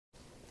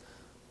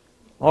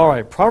All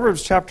right,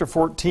 Proverbs chapter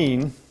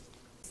 14.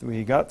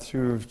 We got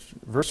through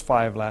verse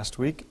 5 last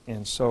week,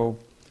 and so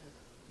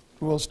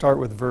we'll start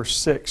with verse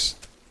 6.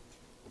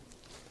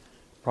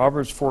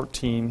 Proverbs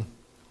 14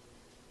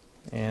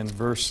 and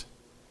verse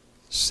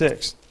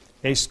 6.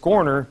 A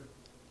scorner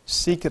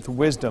seeketh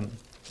wisdom,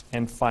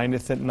 and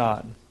findeth it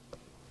not.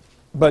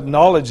 But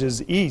knowledge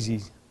is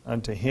easy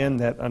unto him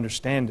that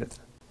understandeth.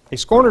 A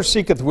scorner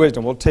seeketh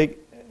wisdom. We'll take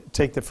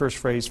the first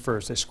phrase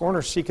first. A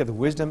scorner seeketh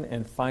wisdom,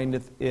 and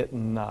findeth it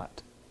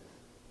not.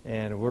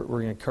 And we're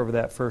going to cover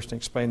that first and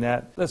explain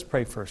that. Let's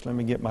pray first. Let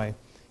me get my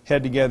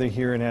head together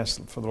here and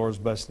ask for the Lord's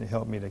blessing to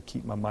help me to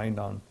keep my mind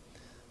on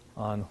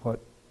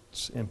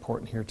what's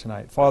important here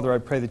tonight. Father, I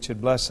pray that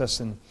you'd bless us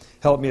and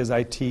help me as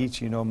I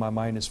teach. You know, my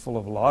mind is full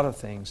of a lot of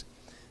things,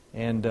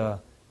 and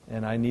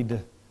I need to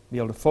be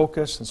able to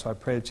focus, and so I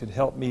pray that you'd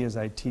help me as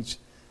I teach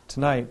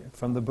tonight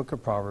from the book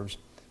of Proverbs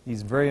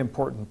these very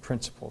important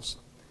principles,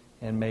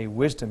 and may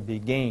wisdom be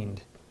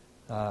gained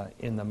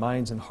in the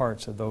minds and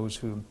hearts of those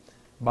who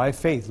by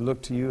faith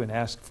look to you and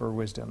ask for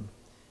wisdom.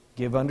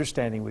 Give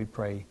understanding, we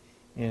pray,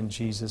 in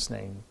Jesus'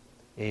 name.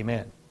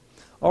 Amen.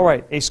 All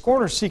right, a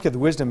scorner seeketh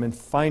wisdom and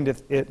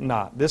findeth it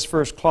not. This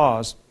first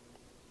clause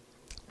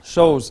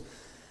shows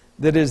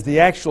that it is the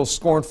actual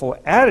scornful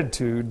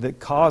attitude that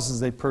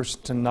causes a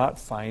person to not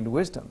find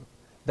wisdom.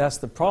 That's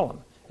the problem.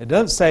 It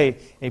doesn't say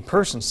a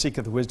person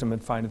seeketh wisdom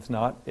and findeth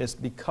not. It's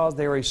because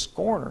they're a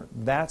scorner.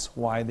 That's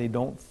why they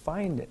don't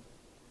find it.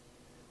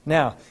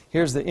 Now,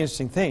 here's the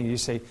interesting thing. You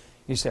say,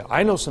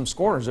 I know some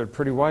scorners that are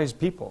pretty wise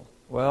people.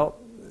 Well,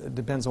 it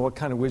depends on what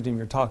kind of wisdom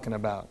you're talking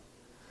about.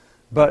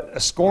 But a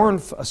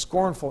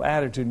scornful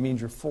attitude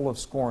means you're full of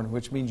scorn,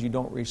 which means you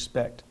don't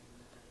respect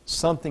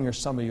something or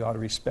somebody you ought to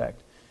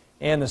respect.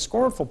 And the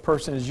scornful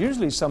person is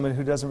usually someone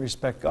who doesn't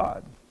respect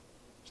God.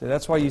 So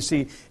that's why you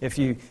see, if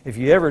you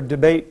ever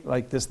debate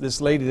like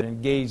this lady that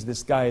engaged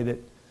this guy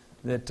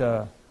that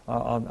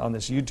on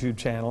this YouTube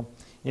channel,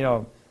 you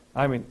know,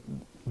 I mean,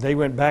 they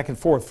went back and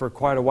forth for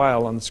quite a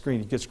while on the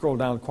screen. You could scroll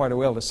down quite a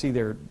while to see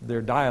their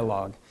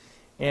dialogue.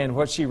 And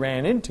what she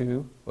ran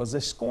into was a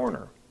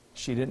scorner.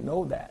 She didn't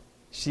know that.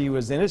 She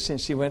was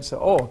innocent. She went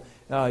and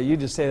said, you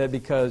just say that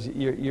because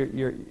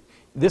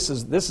this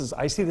is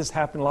I see this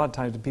happen a lot of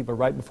times to people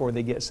right before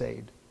they get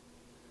saved.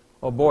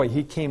 Oh boy,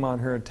 he came on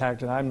her and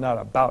attacked her. I'm not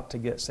about to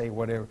get saved,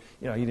 whatever.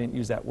 You know, he didn't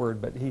use that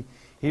word, but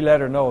he let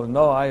her know,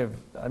 no,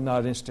 I'm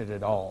not interested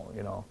at all,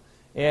 you know.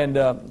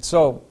 And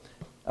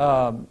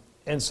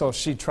so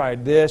she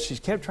tried this. She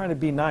kept trying to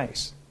be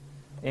nice.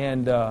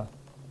 And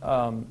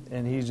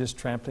he's just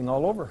trampling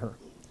all over her.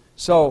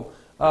 So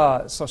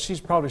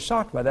she's probably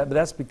shocked by that, but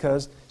that's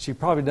because she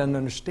probably doesn't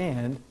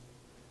understand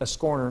a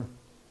scorner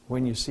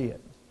when you see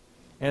it.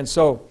 And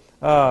so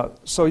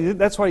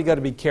that's why you got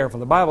to be careful.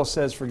 The Bible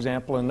says, for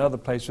example, in another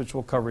place, which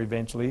we'll cover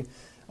eventually,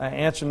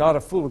 answer not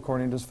a fool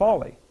according to his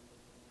folly,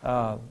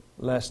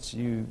 lest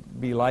you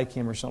be like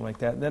him or something like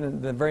that. And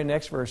then the very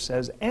next verse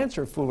says,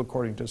 answer a fool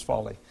according to his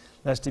folly,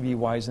 lest he be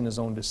wise in his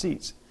own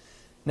deceits.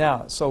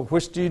 Now, so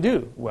which do you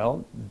do?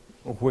 Well,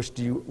 which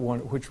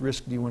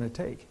risk do you want to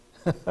take?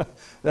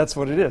 That's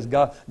what it is.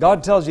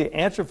 God tells you,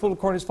 answer a fool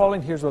according to his folly,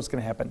 and here's what's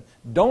going to happen.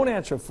 Don't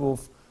answer a fool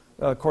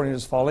according to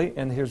his folly,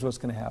 and here's what's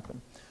going to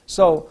happen.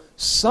 So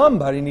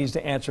somebody needs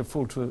to answer a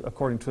fool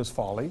according to his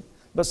folly,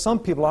 but some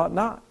people ought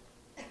not,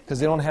 because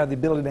they don't have the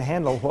ability to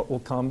handle what will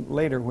come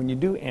later when you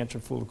do answer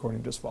a fool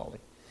according to his folly.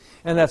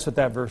 And that's what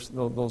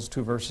those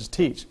two verses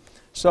teach.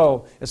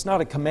 So it's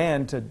not a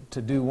command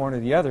to do one or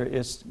the other.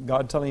 It's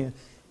God telling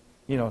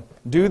you,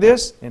 do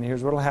this, and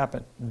here's what will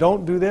happen.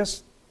 Don't do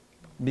this,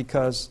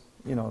 because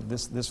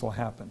this will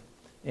happen,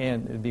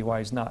 and it'd be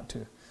wise not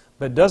to.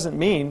 But it doesn't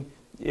mean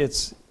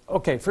it's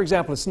okay. For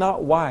example, it's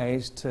not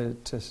wise to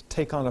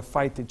take on a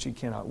fight that you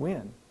cannot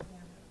win.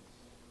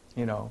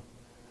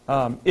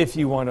 If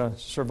you want to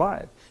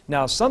survive.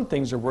 Now, some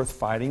things are worth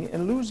fighting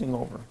and losing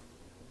over,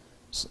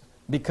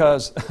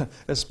 because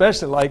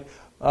especially like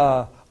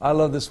I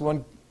love this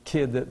one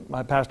kid that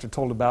my pastor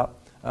told about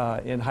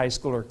in high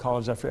school or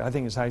college. I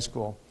think it's high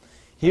school.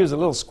 He was a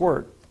little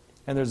squirt,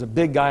 and there's a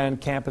big guy on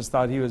campus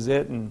thought he was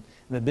it, and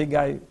the big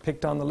guy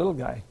picked on the little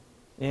guy.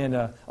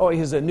 And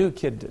he's a new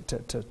kid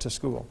to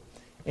school,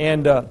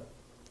 and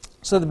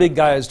so the big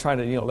guy is trying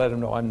to let him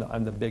know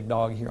I'm the big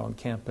dog here on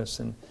campus,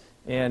 and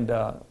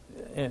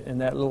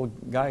that little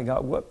guy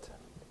got whooped.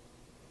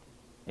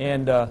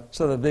 And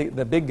so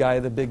the big guy,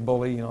 the big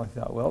bully, he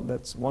thought, well,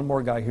 that's one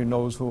more guy who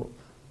knows who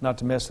not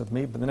to mess with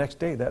me. But the next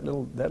day, that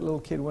little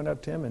kid went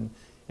up to him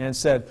and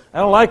said, I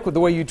don't like the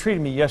way you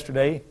treated me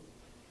yesterday.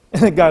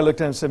 And the guy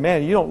looked at him and said,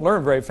 man, you don't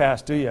learn very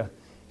fast, do you?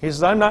 He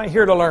says, I'm not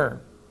here to learn.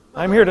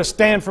 I'm here to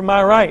stand for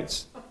my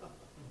rights.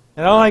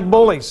 And I don't like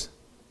bullies.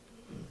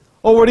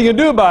 Oh, what are you going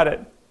to do about it?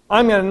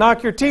 I'm going to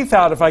knock your teeth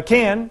out if I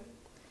can.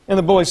 And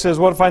the bully says,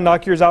 what if I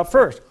knock yours out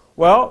first?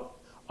 Well,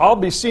 I'll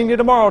be seeing you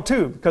tomorrow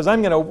too, because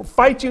I'm going to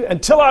fight you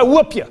until I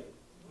whoop you.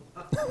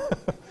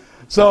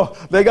 So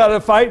they got in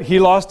a fight. He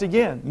lost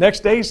again. Next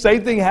day,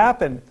 same thing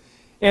happened.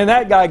 And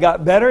that guy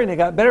got better, and he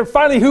got better.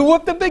 Finally, who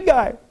whooped the big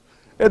guy?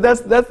 And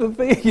that's the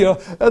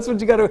thing, that's what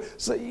you got to,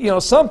 so,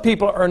 some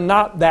people are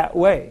not that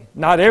way.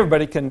 Not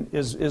everybody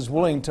is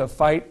willing to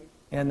fight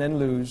and then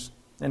lose,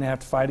 and have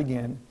to fight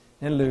again,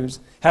 and lose,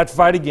 have to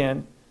fight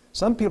again.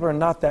 Some people are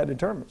not that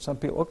determined. Some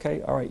people,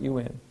 okay, all right, you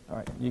win. All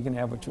right, you can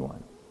have what you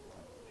want.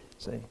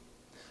 See?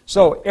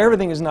 So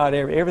everything is not,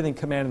 everything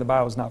commanded in the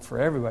Bible is not for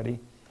everybody,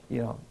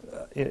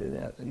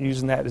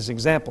 using that as an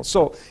example.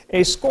 So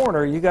a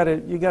scorner, you got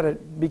to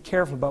be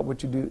careful about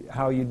what you do,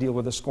 how you deal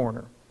with a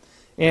scorner.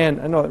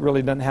 And I know it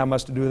really doesn't have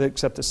much to do with it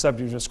except the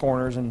subject of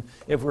scorners. And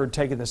if we were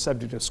taking the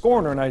subject of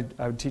scorner, and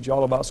I would teach you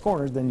all about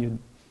scorners, then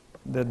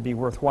that'd be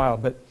worthwhile.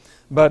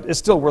 But it's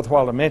still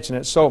worthwhile to mention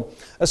it. So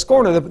a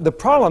scorner,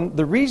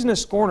 the reason a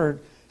scorner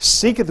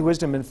seeketh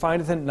wisdom and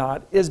findeth it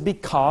not is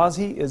because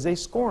he is a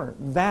scorner.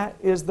 That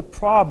is the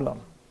problem.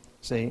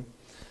 See?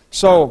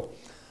 So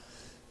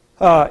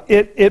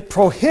it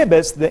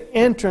prohibits the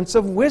entrance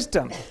of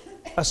wisdom.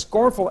 A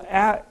scornful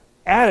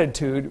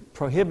attitude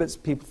prohibits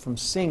people from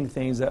seeing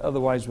things that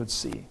otherwise would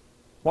see.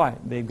 Why?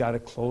 They've got a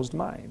closed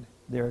mind.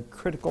 They're a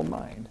critical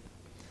mind.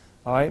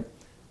 All right?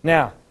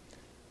 Now,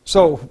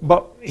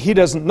 but he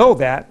doesn't know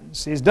that.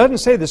 See, it doesn't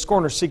say the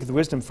scorner seeketh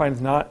wisdom,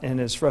 findeth not, and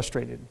is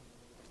frustrated.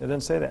 It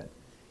doesn't say that.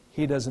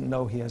 He doesn't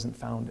know he hasn't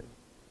found it.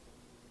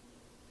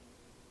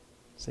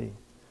 See,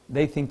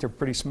 they think they're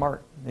pretty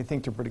smart. They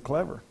think they're pretty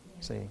clever.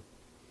 See,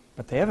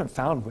 but they haven't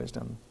found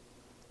wisdom.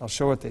 I'll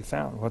show what they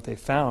found. What they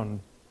found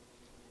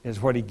is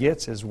what he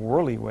gets is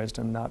worldly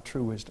wisdom, not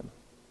true wisdom.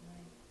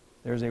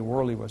 There's a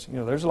worldly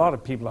wisdom. There's a lot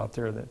of people out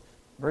there that are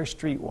very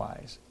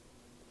streetwise,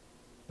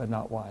 but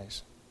not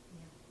wise.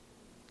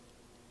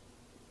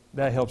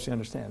 That helps you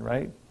understand,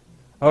 right?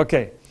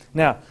 Okay.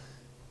 Now,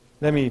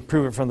 let me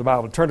prove it from the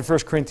Bible. Turn to 1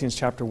 Corinthians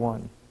chapter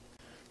 1.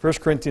 1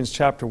 Corinthians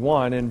chapter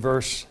 1 and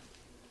verse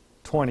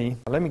 20.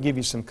 Let me give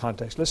you some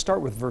context. Let's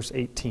start with verse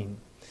 18.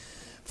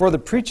 For the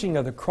preaching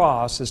of the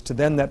cross is to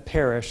them that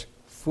perish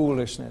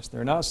foolishness.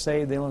 They're not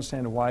saved. They don't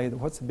understand why.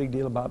 What's the big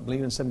deal about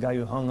believing some guy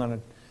who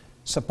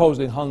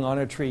supposedly hung on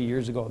a tree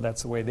years ago?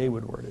 That's the way they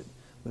would word it.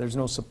 But there's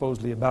no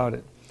supposedly about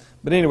it.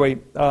 But anyway,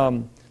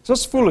 so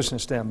it's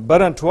foolishness to them.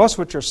 But unto us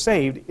which are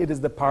saved, it is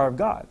the power of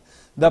God.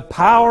 The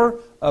power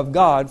of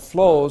God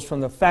flows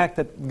from the fact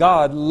that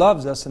God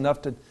loves us enough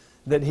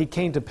that He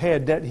came to pay a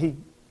debt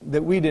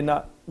that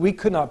we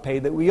could not pay,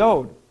 that we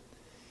owed.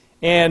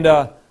 And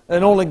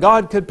only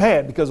God could pay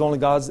it because only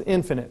God's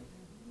infinite.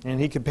 And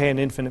He could pay an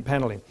infinite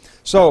penalty.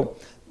 So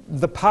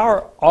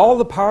all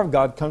the power of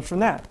God comes from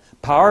that.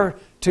 Power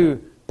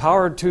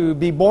to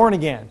be born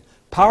again.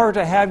 Power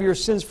to have your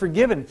sins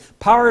forgiven.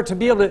 Power to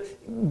be able to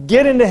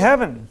get into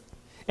heaven.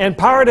 And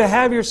power to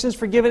have your sins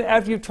forgiven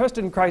after you've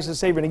trusted in Christ as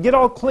Savior and get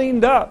all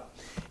cleaned up.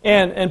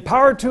 And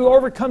power to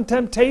overcome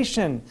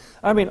temptation.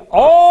 I mean,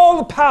 all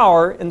the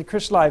power in the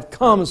Christian life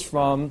comes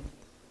from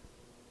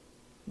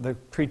the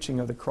preaching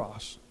of the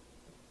cross.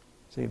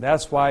 See,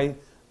 that's why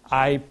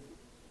I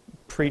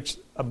preach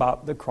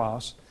about the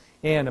cross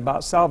and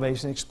about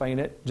salvation, explain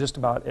it just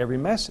about every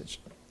message.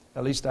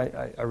 At least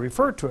I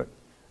refer to it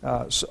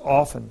so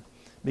often,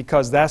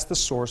 because that's the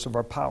source of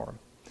our power.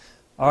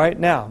 All right,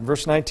 now,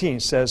 verse 19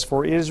 says,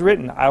 For it is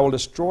written, I will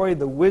destroy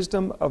the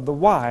wisdom of the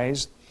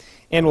wise,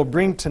 and will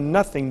bring to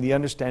nothing the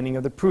understanding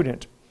of the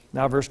prudent.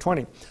 Now, verse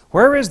 20.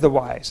 Where is the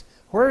wise?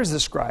 Where is the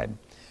scribe?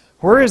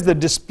 Where is the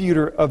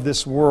disputer of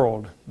this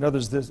world? In other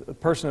words, the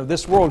person of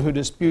this world who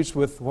disputes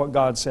with what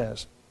God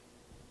says.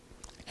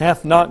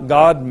 Hath not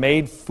God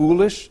made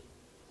foolish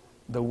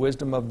the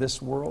wisdom of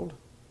this world?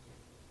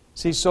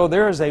 See, so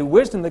there is a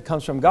wisdom that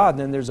comes from God, and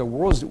then there's a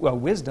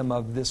wisdom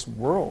of this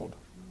world,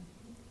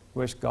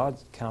 which God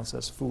counts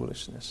as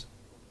foolishness.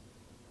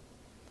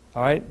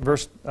 All right,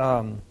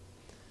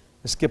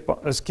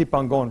 let's keep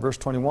on going. Verse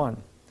 21.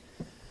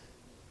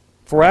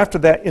 For after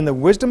that, in the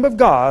wisdom of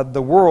God,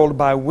 the world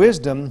by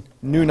wisdom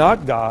knew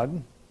not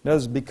God. That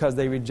is because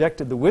they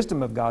rejected the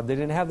wisdom of God. They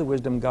didn't have the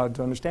wisdom of God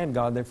to understand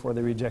God, therefore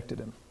they rejected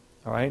Him.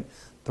 All right?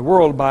 The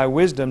world by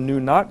wisdom knew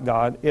not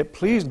God. It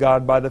pleased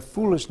God by the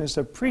foolishness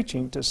of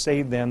preaching to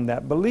save them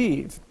that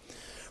believe.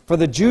 For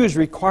the Jews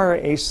require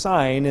a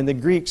sign, and the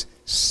Greeks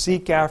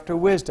seek after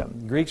wisdom.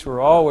 The Greeks they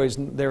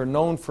were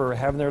known for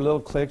having their little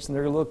cliques and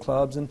their little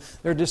clubs and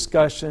their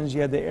discussions.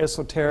 You had the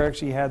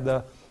esoterics, you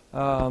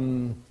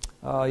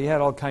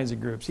had all kinds of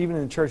groups. Even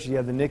in the church, you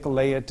had the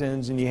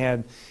Nicolaitans, and you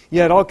had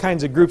all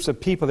kinds of groups of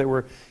people that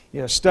were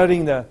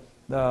studying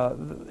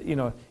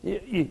you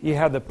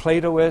had the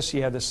Platoists,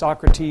 you had the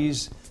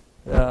Socrates,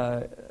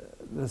 the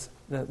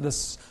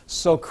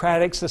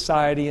Socratic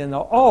society, and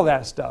all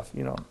that stuff,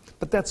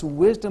 But that's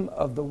wisdom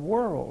of the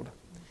world.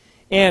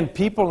 And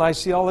people, I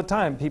see all the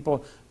time,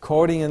 people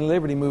quoting in the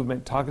Liberty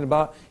Movement, talking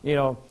about,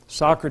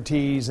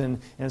 Socrates and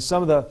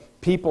some of the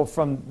people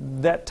from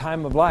that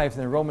time of life,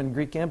 the Roman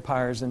Greek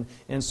empires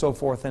and so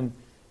forth. And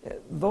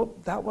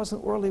that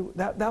wasn't worldly.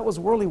 That was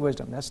worldly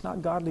wisdom. That's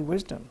not godly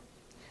wisdom.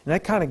 And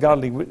that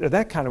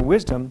kind of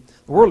wisdom,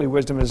 worldly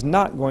wisdom, is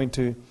not going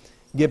to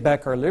get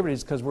back our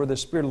liberties, because where the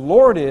Spirit of the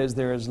Lord is,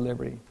 there is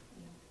liberty,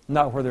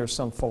 not where there's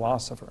some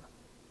philosopher.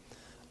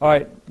 All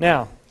right,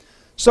 now,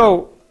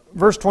 so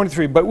verse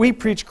 23, but we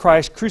preach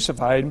Christ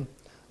crucified,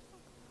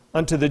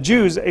 unto the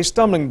Jews a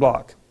stumbling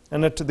block,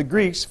 and unto the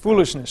Greeks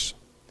foolishness.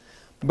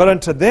 But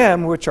unto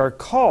them which are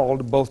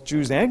called, both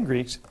Jews and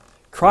Greeks,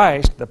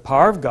 Christ, the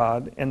power of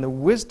God, and the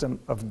wisdom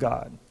of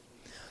God.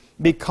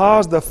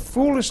 Because the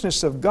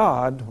foolishness of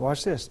God,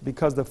 watch this,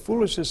 because the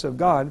foolishness of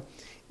God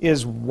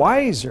is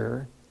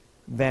wiser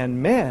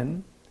than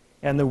men,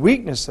 and the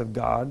weakness of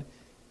God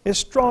is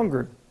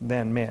stronger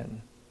than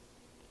men.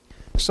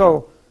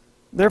 So,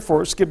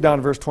 therefore, skip down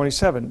to verse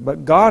 27.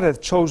 But God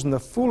hath chosen the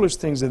foolish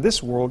things of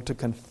this world to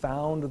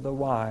confound the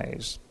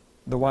wise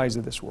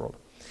of this world.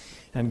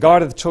 And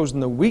God hath chosen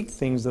the weak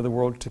things of the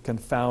world to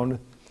confound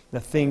the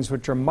things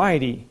which are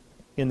mighty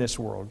in this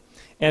world.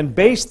 And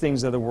base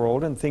things of the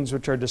world and things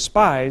which are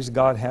despised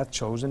God hath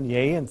chosen,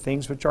 yea, and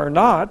things which are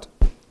not,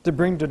 to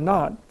bring to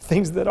naught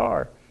things that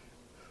are.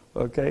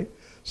 Okay?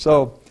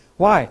 So,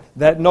 why?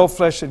 That no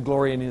flesh should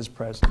glory in His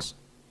presence.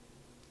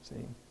 See?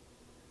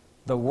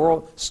 The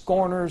world,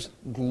 scorners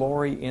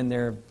glory in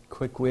their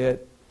quick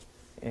wit,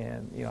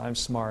 and, I'm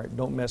smart.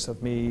 Don't mess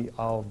with me.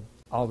 I'll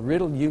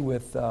riddle you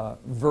with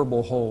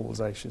verbal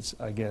holes, I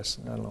guess.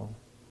 I don't know.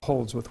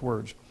 Holes with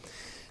words.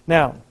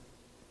 Now,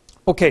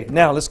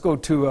 let's go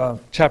to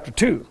chapter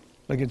 2.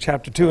 Look at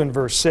chapter 2 and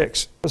verse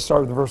 6. Let's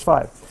start with verse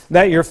 5.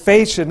 That your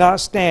faith should not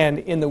stand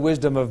in the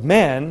wisdom of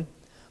men,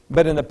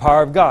 but in the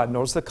power of God.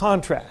 Notice the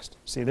contrast.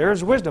 See,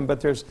 there's wisdom,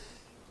 but there's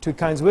two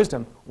kinds of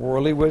wisdom.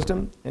 Worldly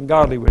wisdom and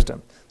godly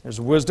wisdom. There's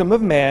wisdom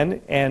of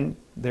men, and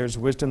there's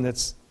wisdom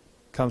that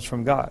comes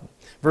from God.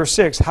 Verse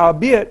 6,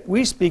 howbeit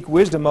we speak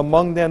wisdom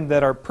among them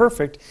that are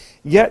perfect,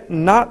 yet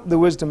not the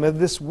wisdom of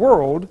this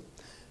world.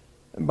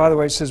 And by the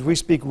way, it says we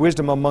speak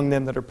wisdom among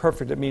them that are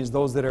perfect. It means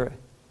those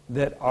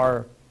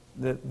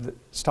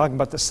it's talking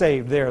about the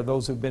saved there,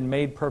 those who've been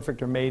made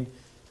perfect or made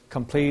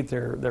complete.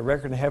 Their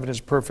record in heaven is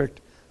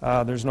perfect.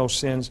 There's no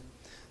sins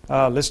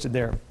listed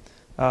there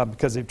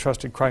because they've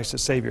trusted Christ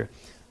as Savior.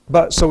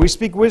 But so we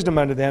speak wisdom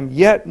unto them,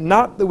 yet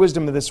not the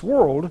wisdom of this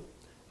world,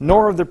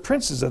 nor of the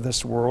princes of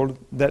this world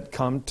that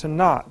come to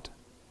naught.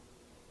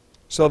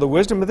 So the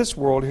wisdom of this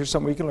world, here's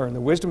something we can learn.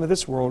 The wisdom of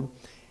this world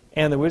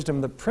and the wisdom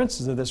of the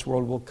princes of this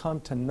world will come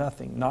to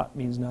nothing. Not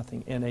means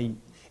nothing.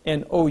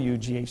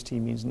 N-O-U-G-H-T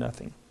means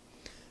nothing.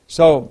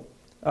 So,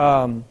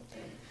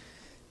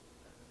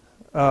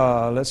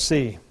 let's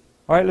see.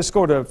 All right, let's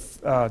go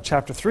to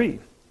chapter 3.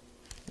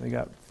 We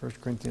got 1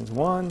 Corinthians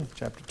 1,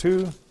 chapter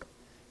 2,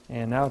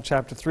 and now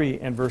chapter 3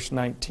 and verse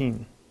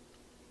 19.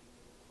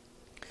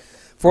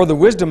 For the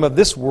wisdom of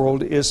this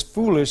world is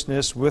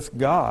foolishness with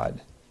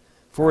God.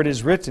 For it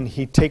is written,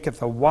 He taketh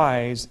the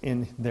wise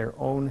in their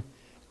own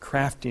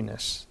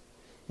craftiness.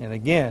 And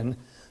again,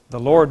 the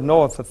Lord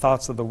knoweth the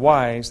thoughts of the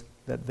wise,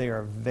 that they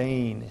are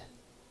vain.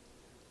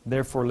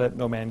 Therefore let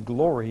no man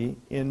glory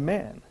in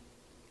man.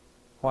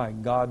 Why?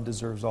 God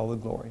deserves all the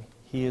glory.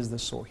 He is the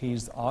source.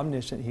 He's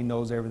omniscient. He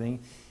knows everything.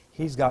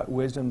 He's got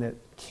wisdom that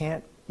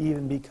can't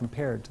even be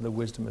compared to the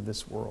wisdom of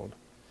this world.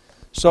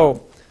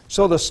 So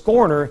the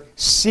scorner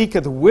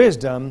seeketh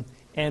wisdom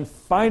and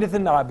findeth it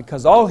not,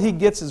 because all he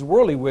gets is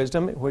worldly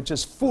wisdom, which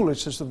is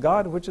foolishness of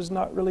God, which is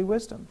not really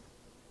wisdom.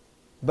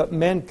 But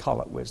men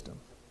call it wisdom.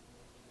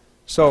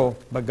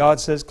 But God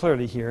says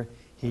clearly here,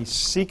 he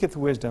seeketh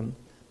wisdom,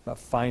 but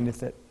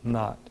findeth it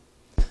not.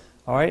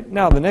 All right,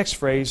 now the next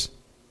phrase,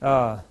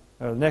 or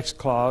the next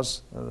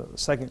clause, the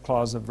second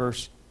clause of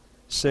verse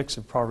 6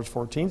 of Proverbs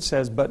 14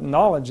 says, but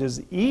knowledge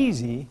is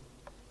easy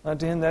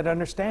unto him that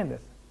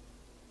understandeth.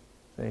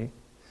 See?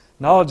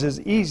 Knowledge is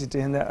easy to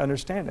him that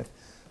understandeth.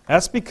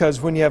 That's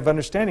because when you have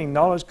understanding,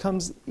 knowledge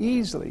comes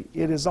easily.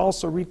 It is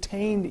also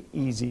retained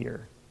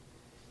easier.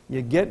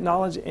 You get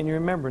knowledge and you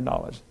remember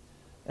knowledge.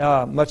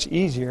 Much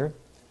easier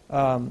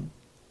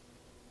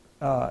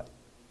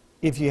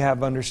if you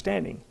have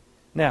understanding.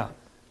 Now,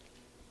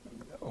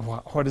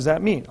 what does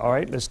that mean? All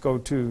right, let's go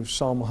to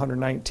Psalm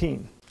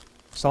 119.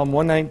 Psalm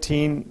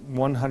 119,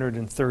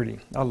 130.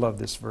 I love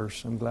this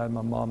verse. I'm glad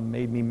my mom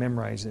made me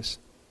memorize this.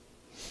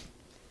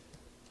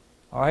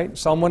 All right,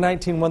 Psalm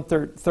 119,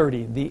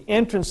 130. The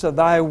entrance of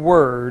thy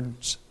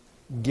words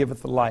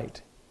giveth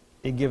light.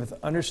 It giveth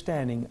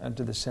understanding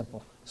unto the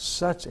simple.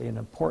 Such an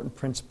important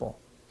principle.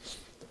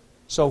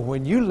 So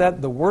when you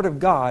let the Word of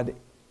God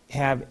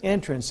have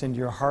entrance into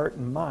your heart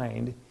and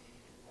mind,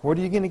 what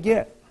are you going to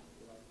get?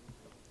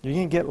 You're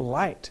going to get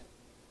light.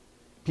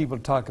 People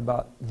talk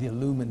about the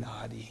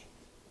Illuminati,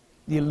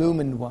 the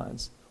illumined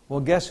ones. Well,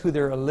 guess who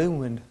they're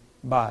illumined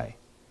by?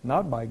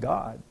 Not by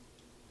God.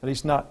 At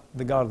least not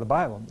the God of the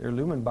Bible. They're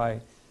illumined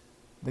by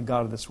the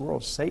god of this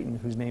world, Satan,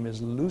 whose name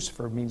is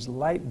Lucifer, means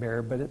light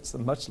bearer, but it's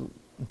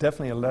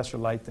definitely a lesser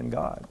light than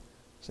God.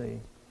 See,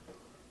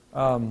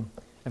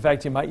 in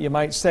fact, you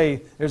might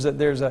say there's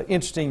an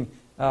interesting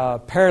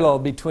parallel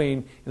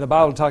between the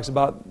Bible talks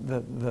about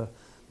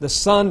the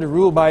sun to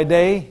rule by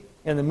day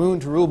and the moon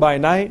to rule by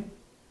night.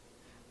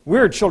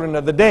 We're children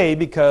of the day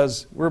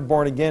because we're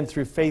born again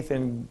through faith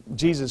in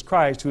Jesus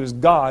Christ, who is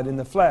God in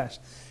the flesh.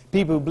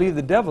 People who believe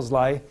the devil's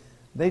lie,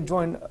 they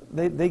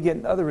get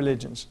in other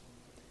religions.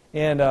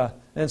 And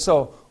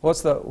so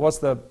what's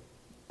the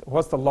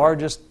what's the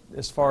largest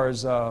as far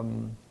as,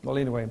 well,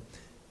 anyway,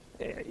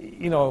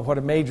 you know what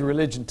a major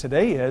religion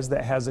today is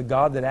that has a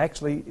god that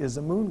actually is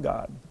a moon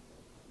god.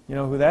 You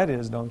know who that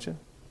is, don't you?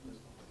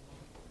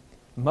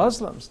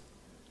 Muslims.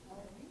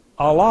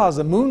 Allah is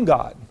a moon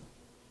god.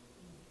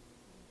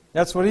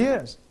 That's what he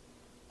is.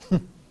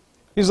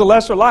 He's a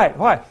lesser light.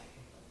 Why?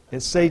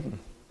 It's Satan.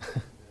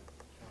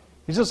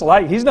 He's just a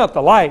light. He's not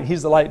the light.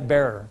 He's the light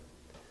bearer.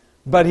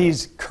 But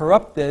he's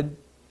corrupted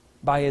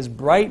by his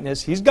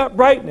brightness. He's got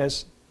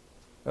brightness.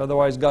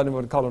 Otherwise, God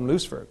would call him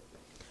Lucifer.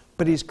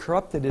 But he's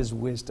corrupted his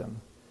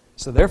wisdom.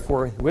 So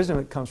therefore, wisdom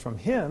that comes from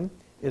him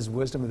is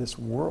wisdom of this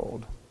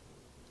world.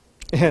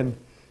 And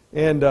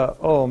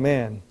oh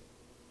man,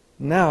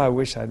 now I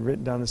wish I'd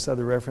written down this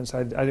other reference.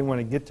 I didn't want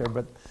to get there,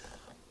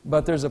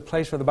 but there's a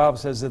place where the Bible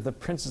says that the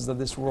princes of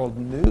this world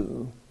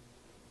knew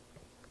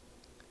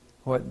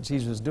what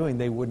Jesus was doing.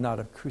 They would not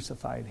have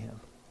crucified him.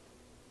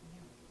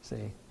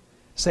 See,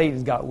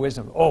 Satan's got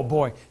wisdom. Oh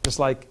boy, just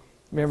like,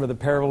 remember the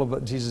parable of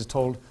what Jesus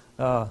told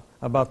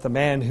about the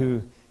man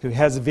who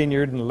has a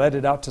vineyard and let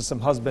it out to some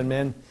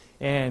husbandmen,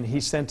 and he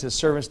sent his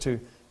servants to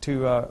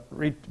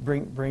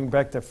bring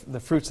back the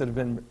fruits that have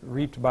been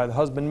reaped by the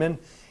husbandmen.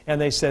 And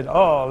they said,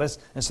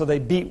 and so they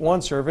beat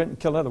one servant and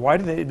killed another. Why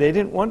did they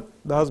didn't want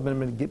the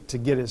husbandman to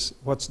get his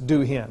what's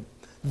due him.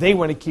 They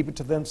want to keep it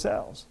to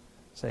themselves.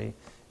 See?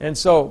 And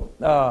so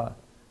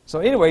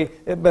anyway,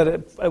 but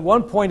at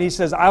one point he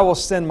says, I will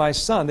send my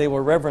son. They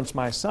will reverence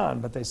my son.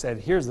 But they said,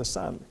 here's the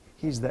son.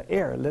 He's the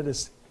heir. Let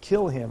us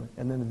kill him,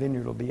 and then the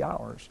vineyard will be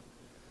ours.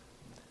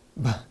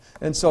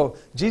 And so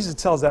Jesus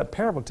tells that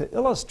parable to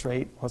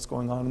illustrate what's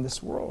going on in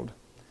this world.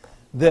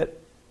 That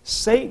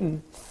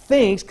Satan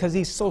thinks, because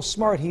he's so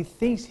smart, he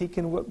thinks he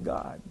can whip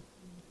God.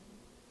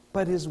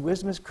 But his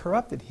wisdom is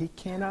corrupted. He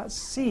cannot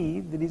see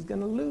that he's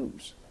going to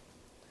lose.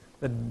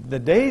 The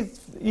days,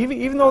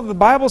 even though the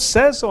Bible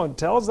says so and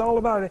tells all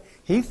about it,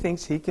 he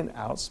thinks he can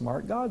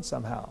outsmart God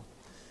somehow.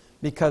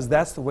 Because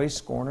that's the way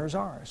scorners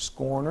are.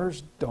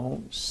 Scorners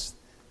don't.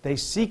 They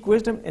seek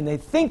wisdom and they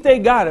think they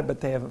got it, but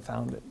they haven't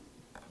found it.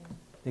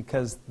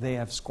 Because they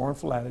have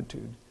scornful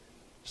attitude.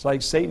 It's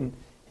like Satan,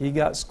 he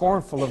got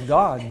scornful of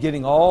God,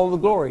 getting all the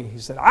glory. He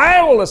said,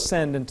 I will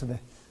ascend into the,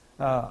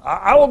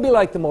 I will be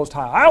like the Most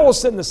High. I will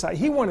sit in the side.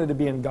 He wanted to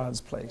be in God's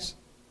place.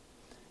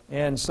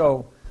 And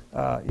so,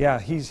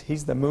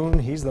 he's the moon,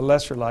 he's the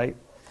lesser light.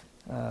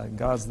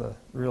 God's the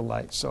real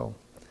light. So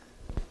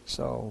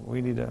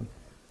we need to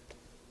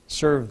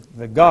serve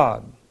the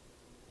God.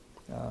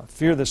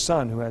 Fear the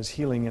Son who has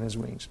healing in his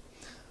wings.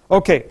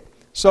 Okay.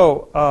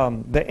 So,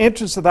 the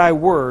entrance of thy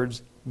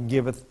words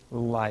giveth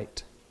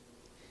light.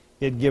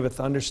 It giveth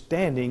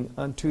understanding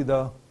unto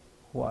the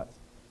what?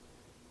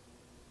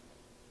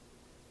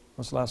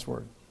 What's the last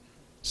word?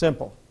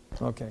 Simple.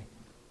 Okay.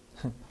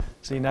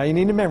 See, now you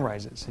need to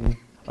memorize it. See?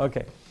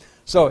 Okay.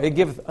 So, it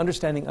giveth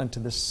understanding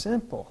unto the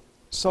simple.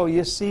 So,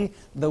 you see,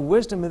 the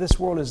wisdom of this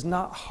world is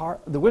not hard.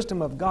 The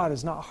wisdom of God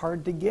is not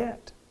hard to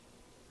get.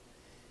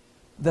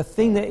 The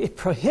thing that it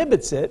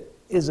prohibits it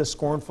is a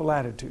scornful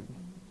attitude.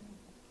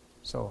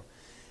 So,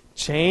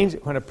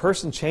 when a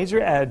person changes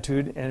their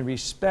attitude and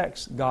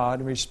respects God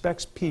and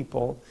respects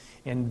people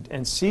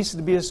and ceases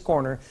to be a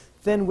scorner,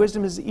 then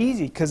wisdom is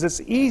easy, because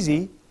it's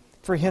easy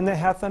for him that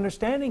hath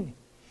understanding.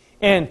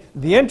 And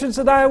the entrance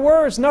of thy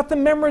words, not the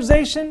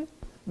memorization,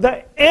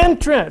 the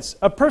entrance.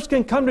 A person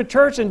can come to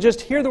church and just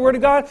hear the word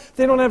of God.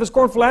 They don't have a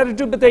scornful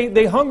attitude, but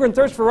they hunger and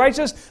thirst for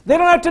righteousness. They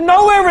don't have to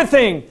know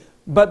everything.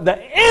 But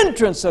the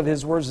entrance of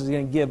his words is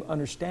going to give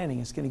understanding.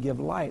 It's going to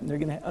give light. And they're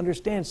going to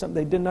understand something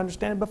they didn't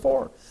understand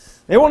before.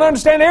 They won't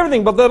understand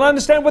everything, but they'll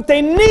understand what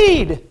they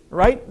need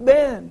right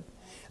then.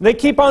 And they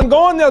keep on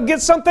going, they'll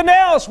get something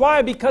else.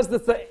 Why? Because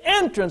it's the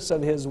entrance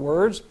of his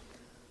words.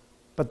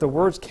 But the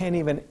words can't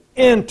even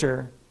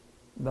enter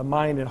the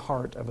mind and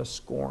heart of a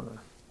scorner.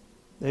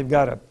 They've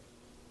got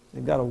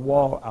a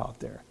wall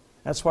out there.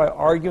 That's why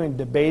arguing,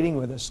 debating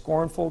with a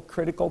scornful,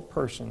 critical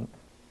person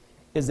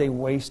is a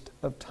waste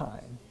of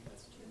time.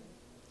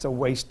 It's a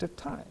waste of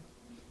time.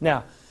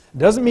 Now, it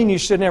doesn't mean you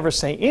should never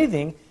say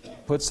anything.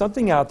 Put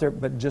something out there,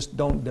 but just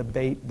don't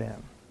debate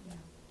them.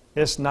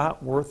 It's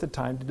not worth the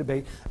time to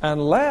debate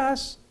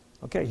unless,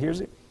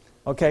 in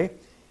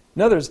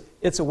other words,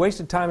 it's a waste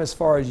of time as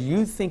far as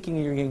you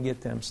thinking you're going to get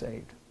them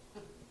saved.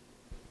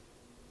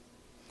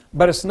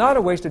 But it's not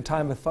a waste of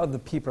time if other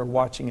people are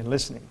watching and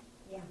listening.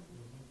 Yeah.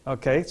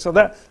 Okay, so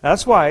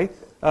that's why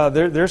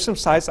there's some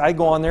sites I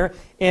go on there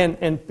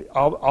and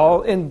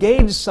I'll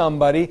engage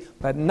somebody,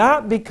 but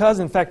not because,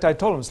 in fact, I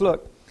told them,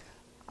 look,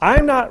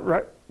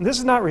 this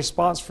is not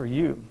response for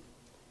you.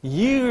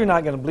 You're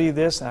not going to believe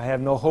this, and I have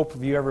no hope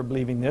of you ever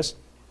believing this.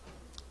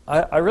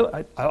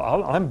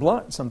 I'm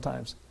blunt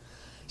sometimes.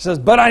 He says,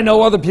 but I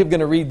know other people are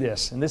going to read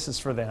this, and this is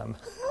for them.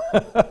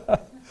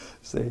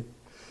 See?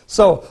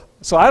 So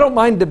I don't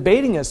mind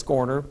debating a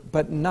scorner,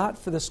 but not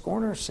for the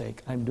scorner's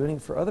sake. I'm doing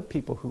it for other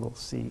people who will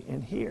see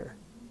and hear.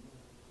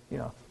 You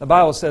know, the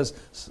Bible says,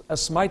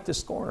 smite the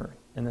scorner,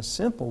 and the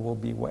simple will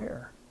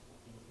beware.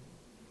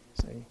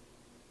 See?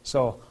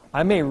 So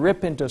I may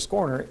rip into a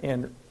scorner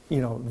and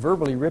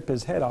verbally rip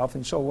his head off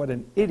and show what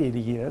an idiot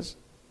he is.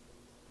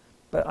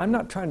 But I'm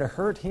not trying to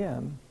hurt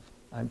him.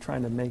 I'm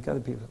trying to make other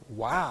people,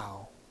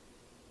 wow.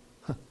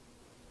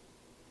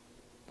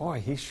 Boy,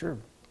 he sure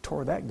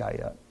tore that guy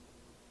up.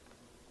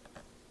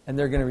 And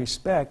they're going to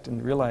respect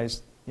and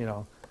realize,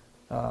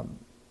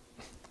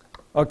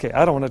 okay,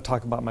 I don't want to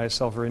talk about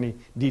myself or any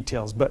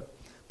details, but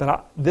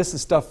this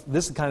is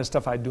the kind of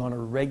stuff I do on a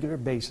regular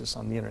basis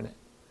on the internet.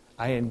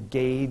 I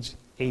engage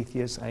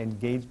atheists, I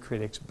engage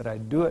critics, but I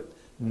do it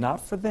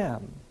not for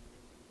them.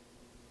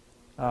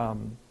 I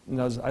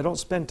don't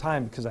spend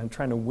time because I'm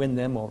trying to win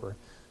them over.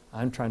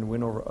 I'm trying to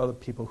win over other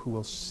people who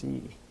will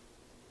see.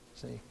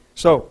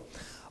 So,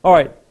 all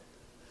right.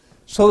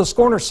 So the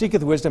scorner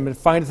seeketh wisdom and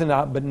findeth it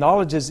not, but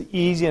knowledge is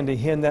easy unto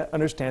him that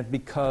understandeth,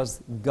 because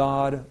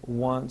God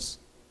wants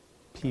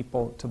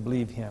people to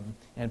believe him.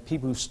 And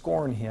people who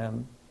scorn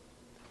him,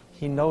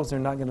 he knows they're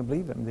not going to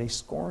believe him. They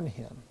scorn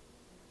him.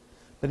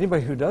 But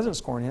anybody who doesn't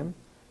scorn him,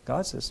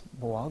 God says,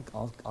 well,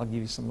 I'll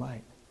give you some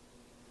light.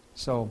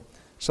 So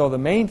the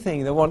main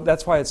thing,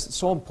 that's why it's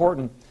so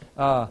important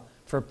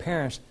for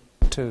parents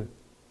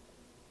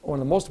one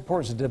of the most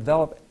important is to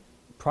develop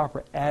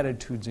proper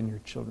attitudes in your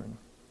children.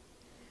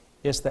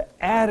 It's the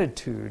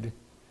attitude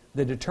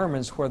that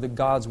determines whether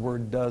God's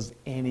Word does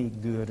any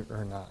good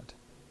or not.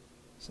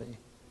 See?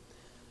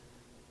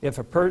 If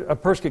a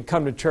person could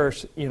come to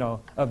church,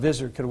 a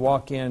visitor could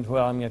walk in,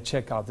 well, I'm going to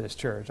check out this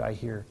church.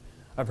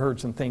 I've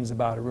heard some things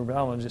about it, but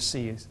I want to just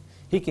see.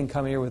 He can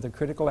come here with a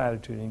critical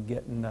attitude and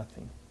get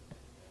nothing.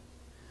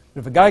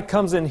 But if a guy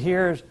comes in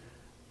here,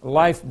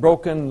 life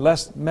broken,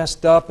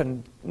 messed up,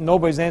 and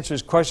nobody's answered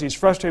his question, he's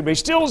frustrated, but he's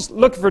still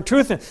looking for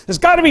truth, and there's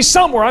got to be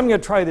somewhere I'm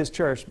going to try this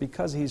church,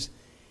 because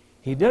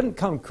he doesn't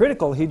come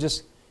critical,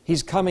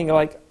 he's coming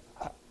like,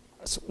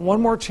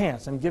 one more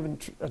chance. I'm giving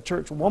a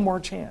church one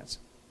more chance.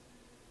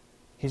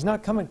 He's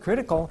not coming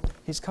critical,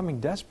 he's coming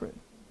desperate.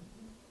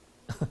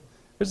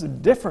 There's a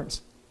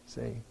difference,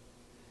 see.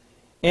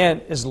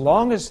 And as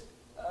long as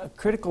a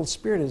critical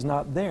spirit is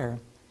not there,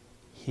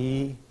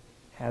 he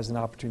has an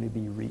opportunity to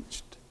be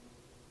reached.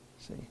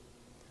 See?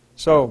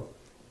 So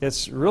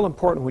it's real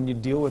important when you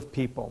deal with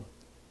people,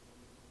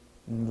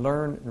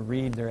 learn and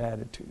read their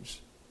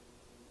attitudes.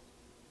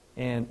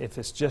 And if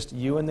it's just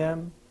you and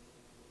them,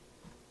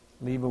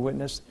 leave a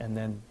witness and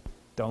then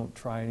don't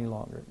try any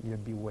longer. You'll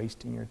be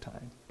wasting your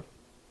time.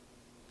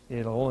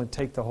 It'll only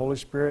take the Holy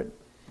Spirit,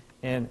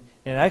 and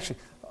actually,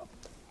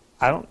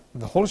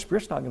 the Holy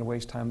Spirit's not going to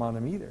waste time on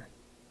them either.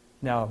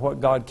 Now, what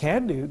God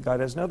can do,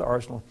 God has another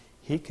arsenal.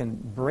 He can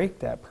break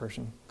that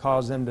person,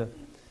 cause them to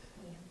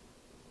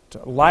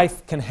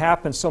life can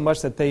happen so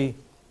much that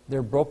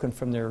they're broken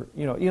from their,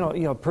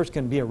 a person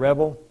can be a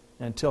rebel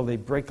until they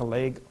break a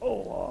leg,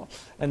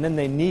 and then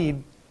they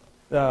need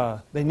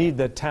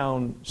the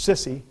town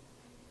sissy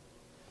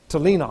to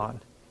lean on.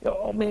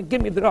 Oh man,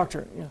 give me the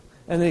doctor.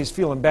 And then he's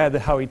feeling bad that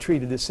how he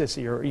treated the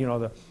sissy, or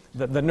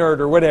the nerd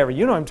or whatever.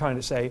 You know what I'm trying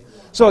to say.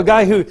 So a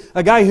guy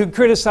who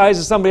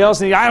criticizes somebody else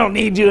and I don't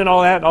need you and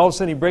all that, and all of a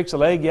sudden he breaks a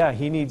leg. Yeah,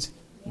 he needs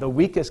the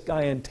weakest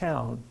guy in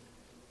town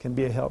can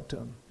be a help to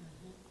him.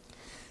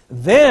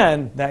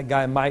 Then that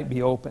guy might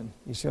be open.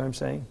 You see what I'm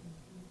saying?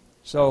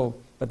 So,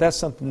 but that's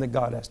something that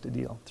God has to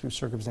deal through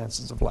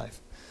circumstances of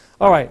life.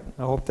 All right,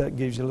 I hope that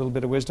gives you a little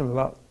bit of wisdom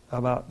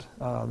about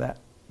that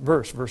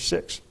verse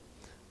 6.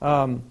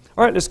 All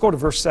right, let's go to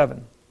verse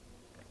 7.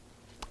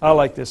 I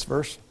like this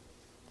verse.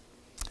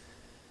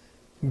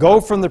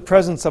 Go from the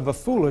presence of a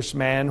foolish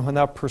man when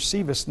thou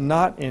perceivest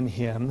not in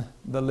him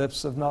the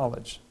lips of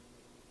knowledge.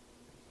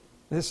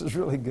 This is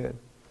really good.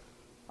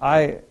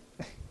 Let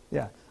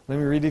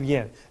me read it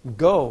again.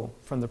 Go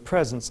from the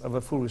presence of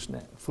a foolish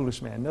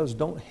man. Notice,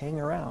 don't hang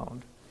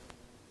around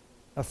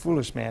a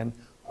foolish man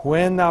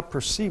when thou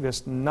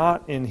perceivest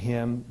not in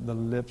him the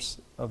lips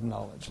of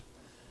knowledge.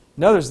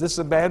 Notice, this is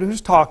a man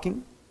who's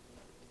talking.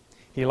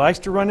 He likes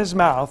to run his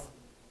mouth,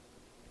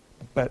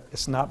 but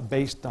it's not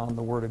based on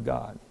the Word of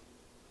God.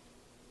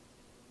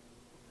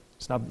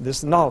 This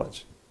is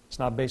knowledge. It's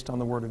not based on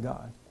the Word of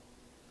God.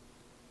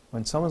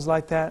 When someone's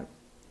like that,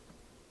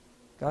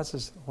 God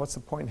says, what's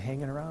the point in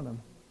hanging around him?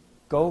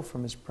 Go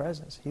from his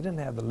presence. He didn't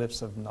have the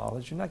lips of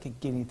knowledge. You're not going to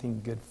get anything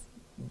good.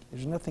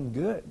 There's nothing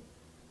good.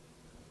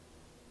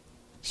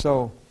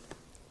 So,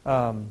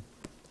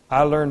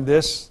 I learned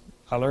this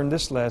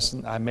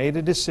lesson. I made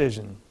a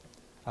decision.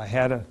 I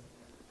had a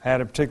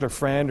particular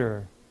friend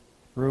or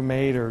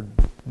roommate or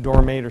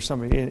dorm mate or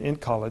somebody in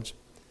college,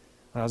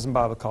 when I was in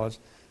Bible college,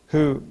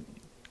 who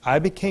I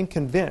became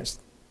convinced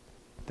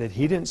that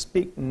he didn't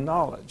speak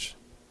knowledge.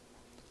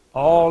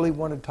 All he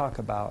wanted to talk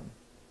about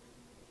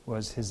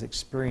was his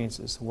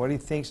experiences, what he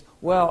thinks.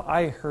 Well,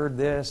 I heard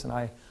this, and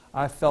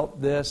I felt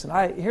this,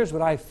 and here's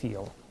what I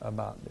feel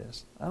about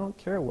this. I don't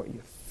care what you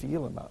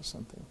feel about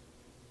something,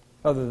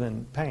 other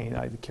than pain.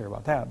 I care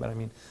about that, but I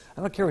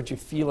don't care what you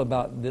feel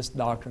about this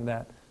doctrine,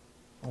 that.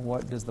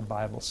 What does the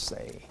Bible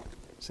say?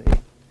 See?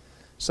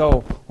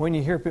 So when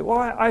you hear people,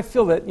 well, I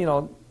feel that,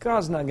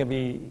 God's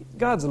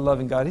a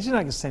loving God. He's not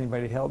going to send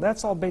anybody to hell.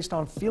 That's all based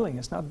on feeling.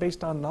 It's not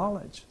based on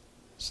knowledge.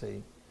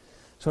 See?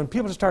 So when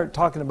people start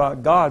talking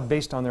about God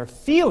based on their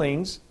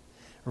feelings,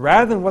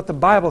 rather than what the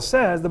Bible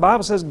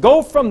says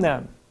go from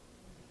them.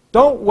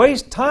 Don't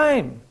waste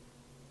time.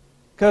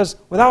 Because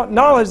without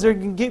knowledge,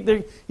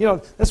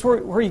 that's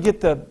where you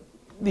get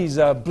these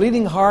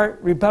bleeding heart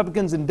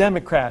Republicans and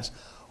Democrats.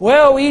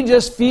 Well, we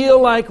just feel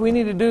like we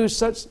need to do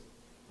such.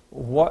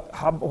 What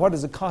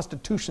does the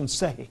Constitution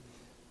say?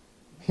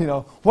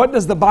 What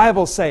does the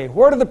Bible say?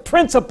 What are the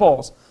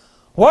principles?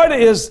 What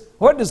is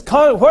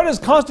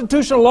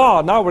constitutional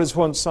law? Not what is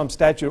some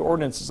statute or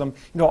ordinance.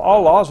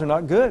 All laws are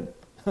not good.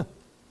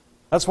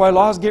 That's why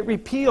laws get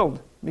repealed.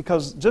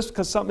 Because just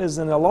because something is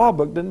in a law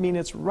book doesn't mean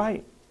it's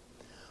right.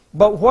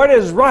 But what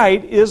is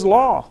right is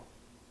law.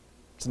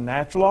 It's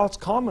natural law, it's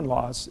common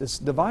law, it's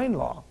divine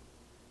law.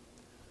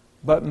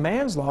 But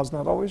man's law is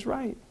not always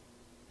right.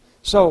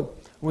 So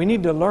we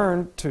need to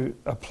learn to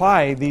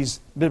apply these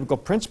biblical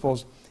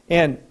principles.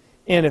 And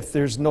if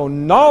there's no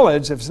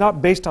knowledge, if it's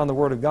not based on the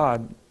Word of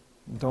God,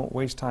 don't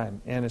waste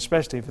time. And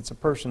especially if it's a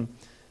person,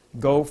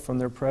 go from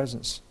their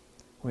presence.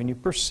 When you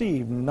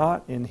perceive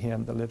not in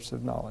him the lips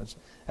of knowledge.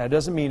 That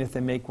doesn't mean if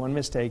they make one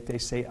mistake, they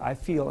say, I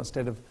feel,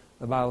 instead of,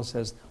 the Bible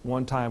says,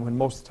 one time, when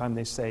most of the time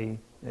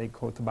they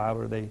quote the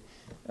Bible, or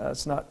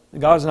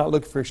God's not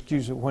looking for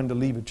excuses when to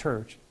leave a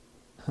church.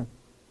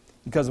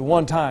 Because of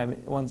one time,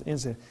 one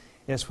incident,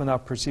 yes, when thou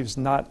perceivest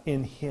not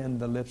in him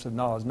the lips of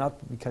knowledge.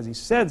 Not because he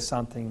said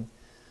something,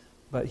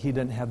 but he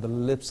didn't have the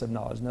lips of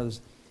knowledge. In other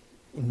words,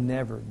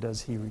 never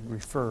does he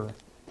refer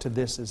to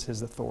this as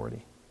his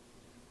authority.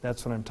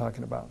 That's what I'm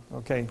talking about.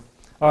 Okay.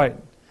 All right.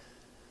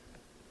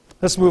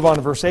 Let's move on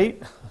to verse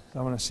 8.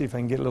 I want to see if I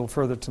can get a little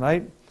further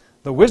tonight.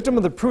 The wisdom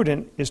of the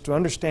prudent is to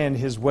understand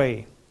his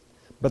way,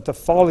 but the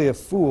folly of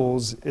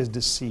fools is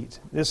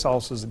deceit. This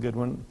also is a good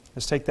one.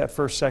 Let's take that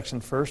first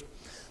section first.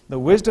 The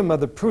wisdom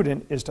of the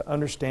prudent is to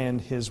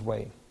understand his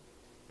way.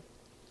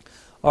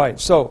 All right,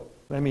 so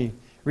let me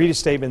read a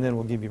statement and then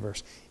we'll give you a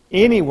verse.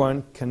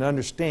 Anyone can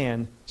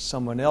understand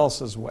someone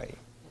else's way,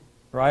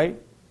 right?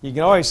 You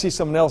can always see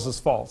someone else's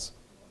faults.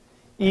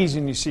 Easy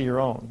when you see your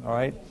own, all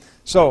right?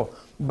 So,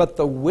 but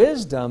the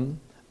wisdom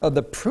of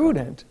the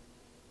prudent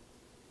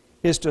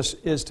is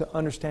to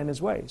understand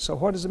his way. So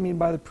what does it mean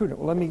by the prudent?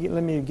 Well,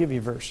 let me give you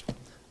a verse.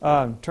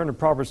 Turn to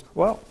Proverbs.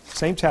 Well,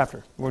 same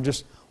chapter. We'll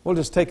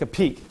just take a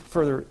peek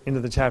further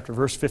into the chapter,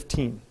 verse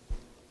 15.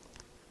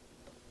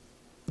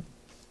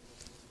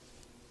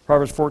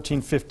 Proverbs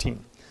 14:15.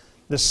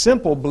 The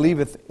simple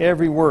believeth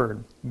every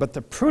word, but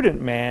the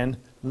prudent man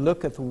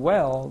looketh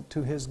well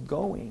to his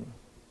going.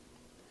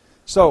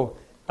 So,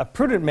 a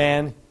prudent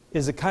man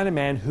is the kind of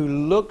man who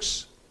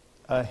looks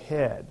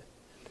ahead.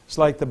 It's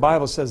like the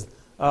Bible says,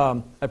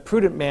 a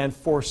prudent man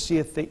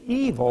foreseeth the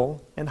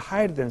evil and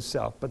hideth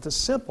himself, but the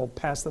simple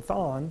passeth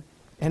on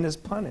and is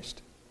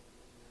punished.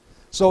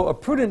 So a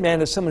prudent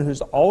man is someone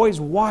who's always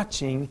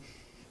watching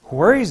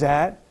where he's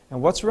at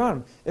and what's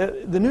around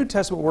him. The New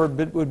Testament word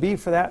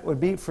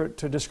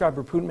to describe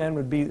a prudent man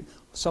would be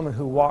someone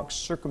who walks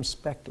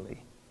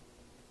circumspectly.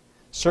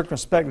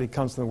 Circumspectly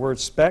comes from the word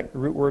spec, the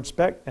root word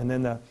spec, and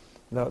then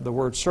the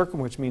word circum,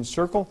 which means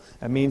circle.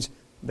 That means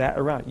that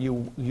around.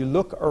 You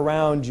look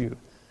around you.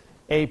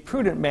 A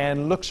prudent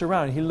man looks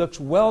around. He looks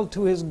well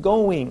to his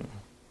going.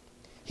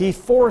 He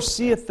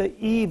foreseeth the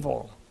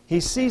evil. He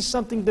sees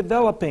something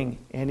developing,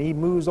 and he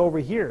moves over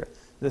here.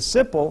 The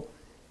simple,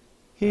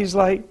 he's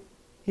in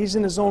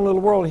his own little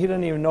world. He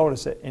doesn't even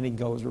notice it, and he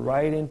goes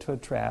right into a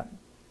trap,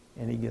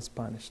 and he gets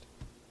punished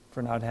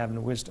for not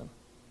having wisdom.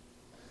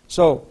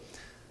 So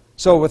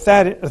with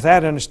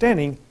that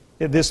understanding,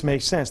 this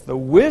makes sense. The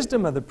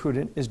wisdom of the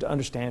prudent is to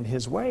understand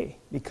his way,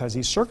 because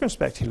he's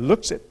circumspect. He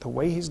looks at the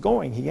way he's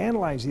going. He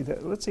analyzes.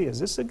 Let's see, is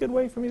this a good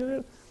way for me to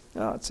do?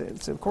 No,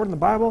 it's according to the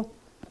Bible.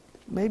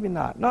 Maybe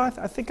not. No, I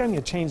think I'm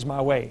going to change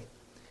my way.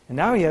 And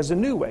now he has a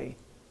new way,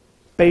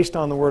 based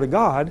on the Word of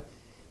God.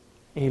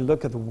 And he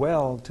looketh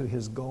well to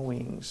his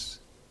goings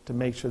to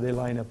make sure they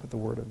line up with the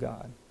Word of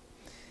God.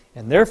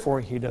 And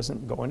therefore, he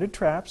doesn't go into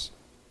traps.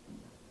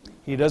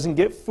 He doesn't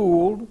get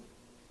fooled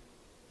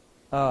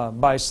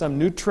by some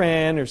new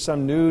trend or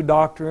some new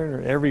doctrine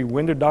or every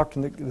window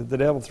doctrine that the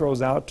devil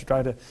throws out to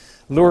try to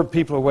lure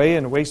people away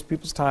and waste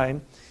people's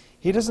time.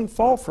 He doesn't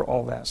fall for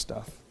all that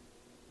stuff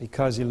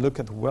because he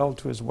looketh well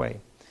to his way.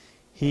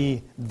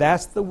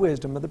 That's the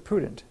wisdom of the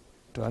prudent,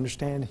 to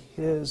understand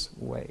his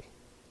way.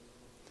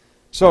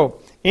 So,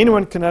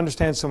 anyone can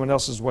understand someone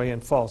else's way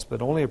and faults,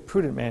 but only a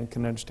prudent man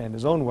can understand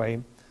his own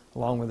way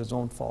along with his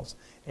own faults.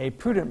 A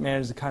prudent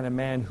man is the kind of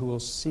man who will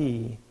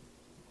see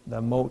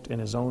the mote in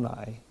his own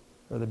eye,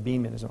 or the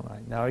beam in his own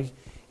eye. Now,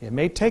 it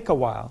may take a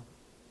while,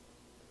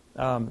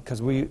 because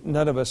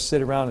none of us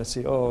sit around and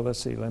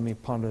say, let me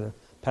ponder the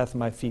path of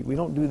my feet. We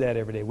don't do that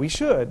every day. We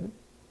should.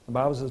 The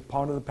Bible says,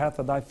 ponder the path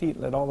of thy feet,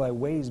 let all thy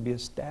ways be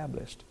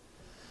established.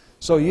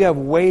 So you have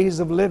ways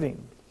of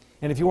living.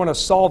 And if you want to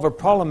solve a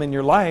problem in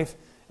your life,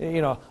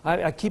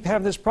 I keep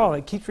having this problem.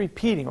 It keeps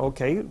repeating.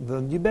 Okay,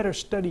 then you better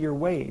study your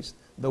ways.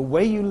 The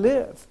way you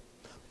live.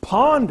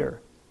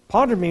 Ponder.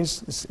 Ponder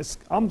means, it's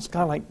almost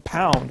kind of like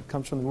pound. It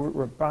comes from the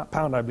word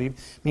pound, I believe.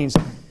 It means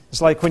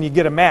It's like when you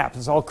get a map.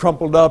 It's all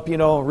crumpled up,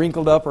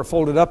 wrinkled up or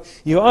folded up.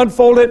 You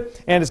unfold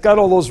it, and it's got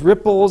all those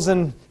ripples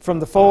and from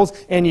the folds,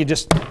 and you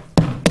just,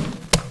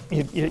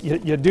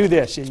 you do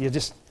this. You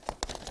just,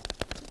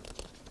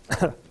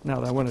 now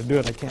that I want to do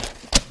it, I can't.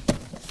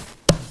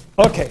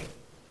 Okay.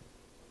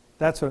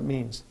 That's what it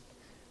means.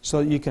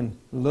 So you can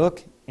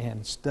look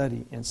and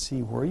study and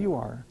see where you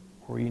are,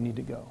 where you need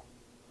to go.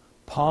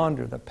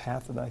 Ponder the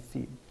path of thy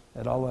feet,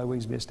 that all thy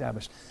ways be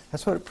established.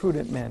 That's what a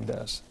prudent man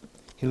does.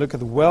 He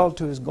looketh well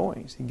to his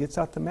goings. He gets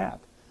out the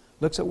map,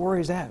 looks at where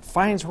he's at,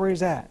 finds where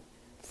he's at,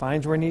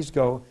 finds where he needs to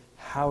go,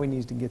 how he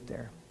needs to get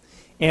there.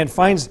 And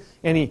finds,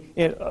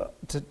 to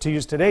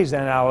use today's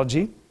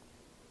analogy,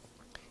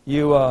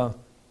 you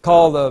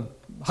call the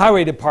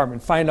highway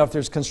department, find out if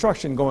there's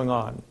construction going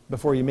on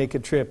before you make a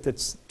trip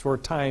that's to where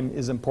time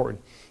is important.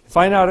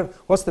 Find out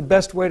what's the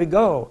best way to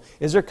go.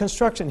 Is there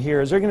construction here?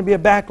 Is there going to be a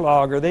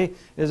backlog?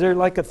 Is there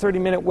like a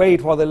 30-minute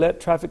wait while they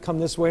let traffic come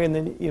this way? And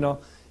then,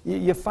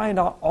 you find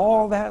out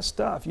all that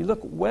stuff. You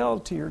look well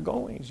to your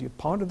goings. You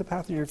ponder the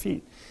path of your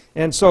feet.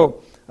 And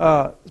so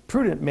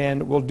prudent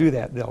men will do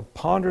that. They'll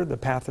ponder the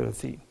path of the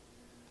feet.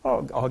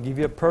 Oh, I'll give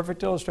you a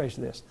perfect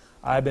illustration of this.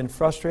 I've been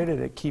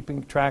frustrated at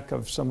keeping track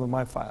of some of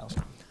my files.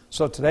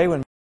 So today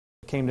when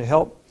came to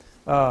help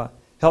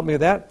me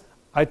with that,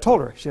 I told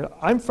her, she said,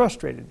 I'm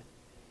frustrated.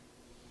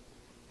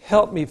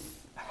 Help me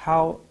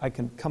how I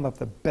can come up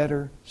with a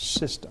better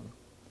system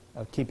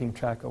of keeping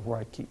track of where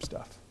I keep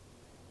stuff.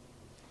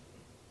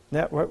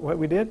 Isn't that what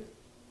we did?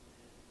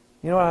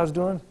 You know what I was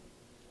doing?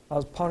 I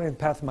was pondering the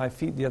path of my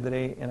feet the other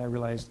day, and I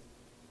realized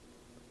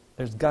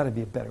there's got to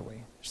be a better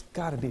way. There's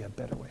got to be a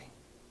better way.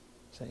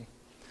 See?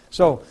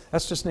 So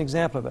that's just an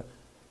example of it.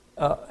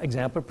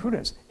 Example of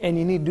prudence. And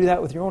you need to do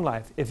that with your own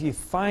life. If you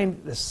find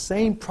the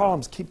same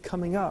problems keep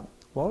coming up,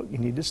 well, you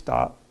need to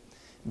stop.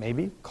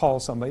 Maybe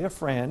call somebody, a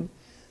friend,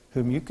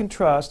 whom you can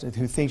trust and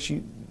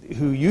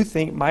who you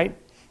think might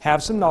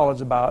have some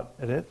knowledge about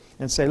it,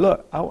 and say,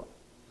 look,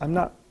 I'm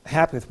not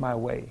happy with my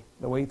way,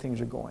 the way things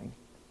are going.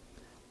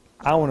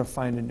 I want to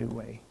find a new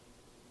way.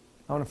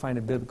 I want to find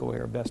a biblical way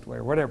or a best way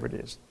or whatever it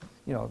is.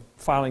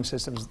 Filing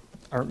systems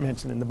aren't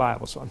mentioned in the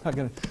Bible, so I'm not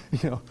going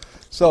to,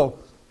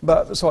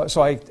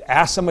 So I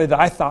asked somebody that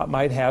I thought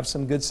might have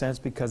some good sense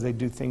because they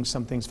do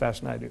some things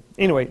faster than I do.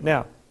 Anyway,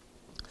 now,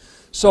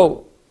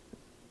 so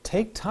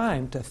take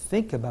time to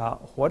think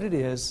about what it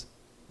is,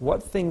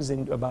 what things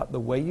about the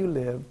way you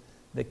live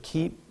that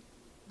keep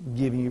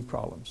giving you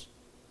problems.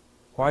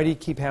 Why do you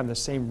keep having the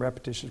same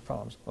repetitious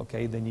problems?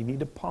 Okay, then you need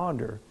to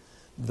ponder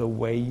the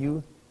way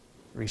you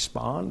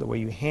respond, the way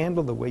you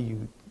handle, the way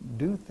you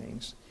do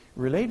things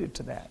related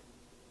to that.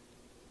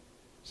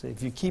 So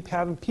if you keep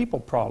having people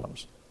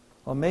problems,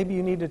 well, maybe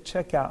you need to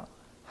check out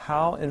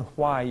how and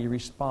why you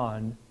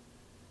respond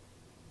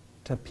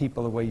to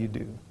people the way you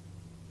do.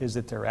 Is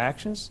it their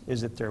actions?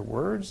 Is it their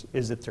words?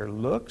 Is it their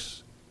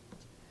looks?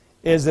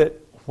 Is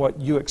it what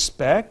you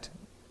expect?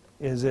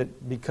 Is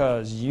it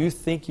because you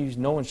think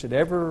no one should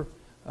ever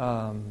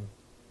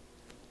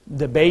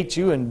debate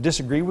you and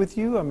disagree with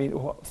you? I mean,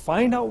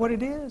 find out what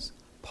it is.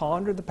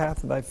 Ponder the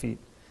path of thy feet.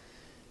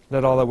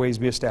 Let all thy ways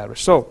be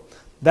established. So,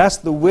 that's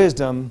the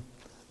wisdom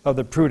of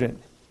the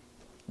prudent.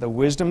 The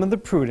wisdom of the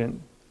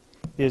prudent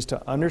is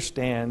to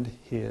understand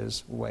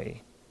his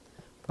way.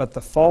 But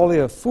the folly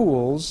of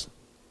fools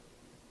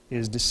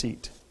is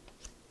deceit.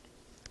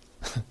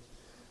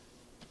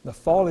 The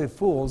folly of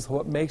fools,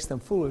 what makes them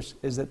foolish,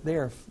 is that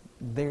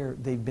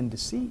they've been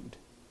deceived.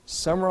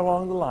 Somewhere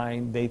along the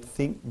line, they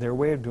think their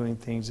way of doing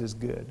things is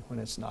good when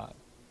it's not.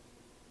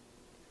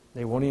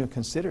 They won't even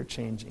consider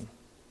changing.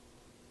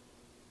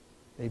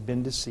 They've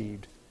been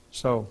deceived.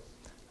 So,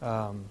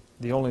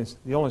 the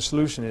only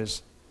solution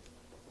is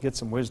get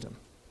some wisdom.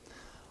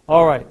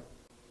 All right,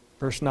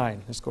 verse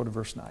 9. Let's go to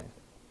verse 9.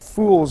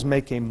 Fools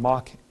make a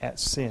mock at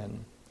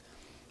sin,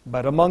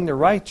 but among the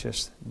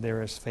righteous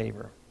there is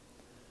favor.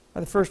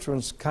 Now, the first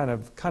one's kind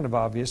of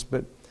obvious,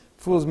 but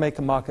fools make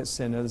a mock at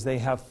sin. As they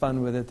have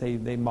fun with it,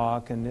 they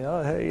mock and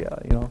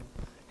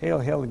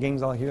hail, the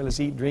gang's all here. Let's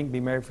eat, drink, be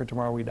merry, for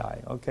tomorrow we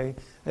die. Okay,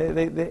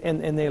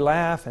 and they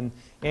laugh and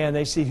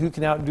they see who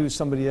can outdo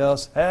somebody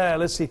else.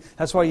 Let's see.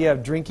 That's why you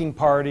have drinking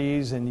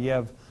parties and you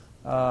have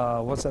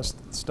what's that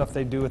stuff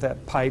they do with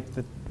that pipe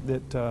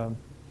that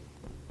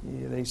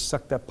they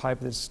suck that pipe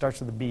that starts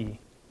with a B.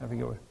 I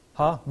forget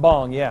what.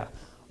 Bong. Yeah.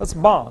 What's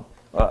bong?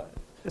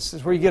 This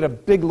is where you get a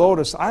big load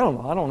of. I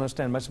don't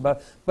understand much about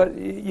it, but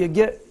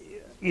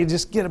you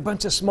just get a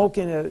bunch of smoke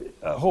in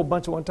a whole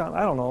bunch at one time.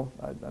 I don't know.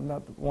 I'm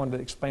not one to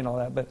explain all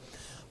that,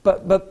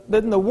 but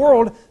in the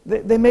world,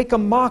 they make a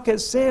mock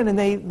at sin and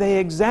they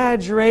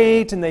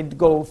exaggerate and they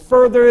go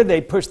further.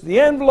 They push the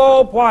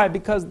envelope. Why?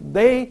 Because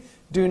they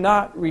do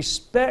not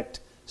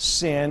respect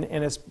sin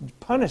and its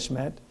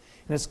punishment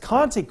and its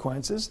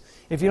consequences.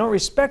 If you don't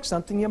respect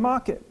something, you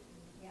mock it.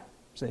 Yep.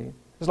 See,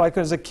 it's like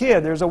as a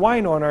kid, there's a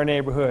wino in our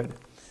neighborhood.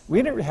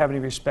 We didn't have any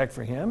respect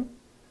for him.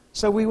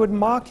 So we would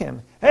mock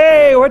him.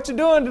 Hey, what you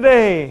doing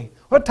today?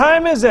 What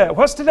time is it?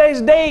 What's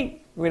today's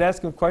date? We'd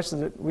ask him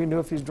questions that we knew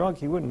if he's drunk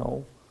he wouldn't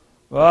know.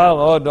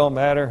 Well, it don't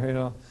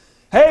matter,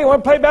 Hey, you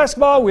want to play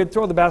basketball? We'd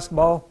throw the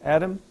basketball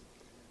at him.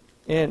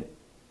 And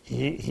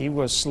he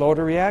was slow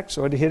to react,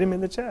 so it hit him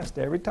in the chest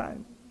every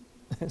time.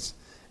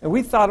 And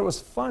we thought it was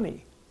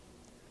funny.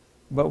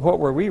 But what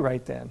were we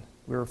right then?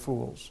 We were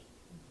fools.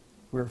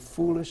 We were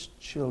foolish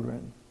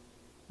children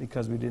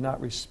because we did not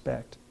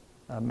respect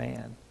a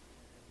man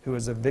who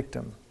was a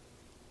victim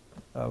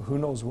of who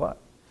knows what.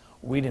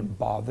 We didn't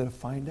bother to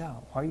find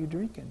out. Why are you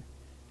drinking?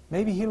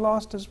 Maybe he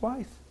lost his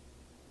wife.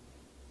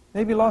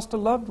 Maybe he lost a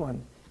loved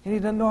one, and he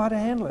didn't know how to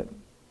handle it.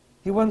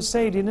 He wasn't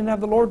saved. He didn't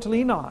have the Lord to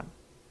lean on.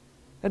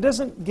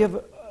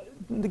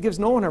 It gives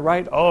no one a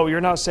right, oh,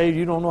 you're not saved,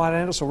 you don't know how to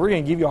handle it, so we're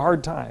going to give you a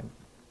hard time.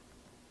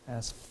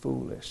 That's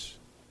foolish.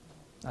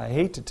 I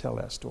hate to tell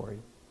that story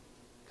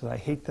because I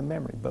hate the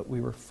memory, but we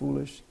were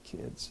foolish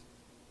kids.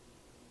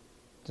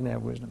 Didn't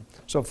have wisdom.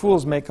 So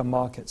fools make a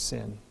mock at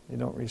sin. They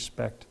don't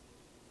respect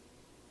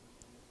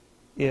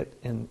it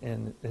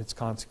and its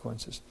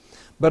consequences.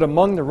 But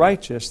among the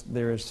righteous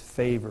there is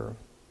favor.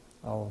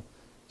 I'll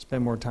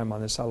spend more time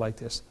on this. I like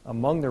this.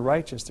 Among the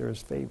righteous there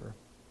is favor.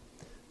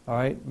 All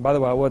right? By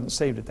the way, I wasn't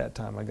saved at that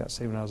time. I got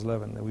saved when I was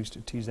 11. We used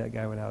to tease that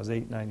guy when I was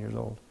 8, 9 years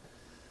old.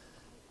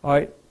 All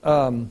right?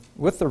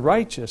 With the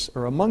righteous,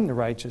 or among the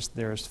righteous,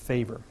 there is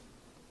favor.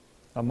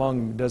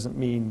 Among doesn't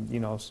mean,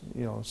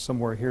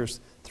 somewhere here's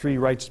 3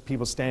 righteous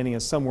people standing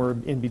and somewhere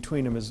in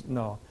between them is,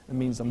 no. It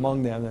means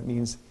among them. That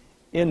means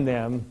in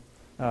them.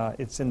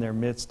 It's in their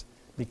midst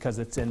because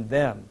it's in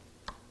them.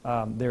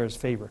 There is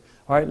favor.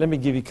 All right, let me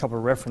give you a couple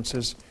of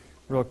references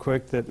real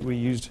quick that we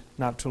used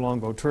not too long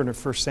ago. Turn to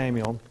 1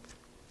 Samuel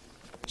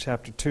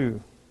chapter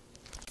 2.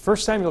 1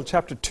 Samuel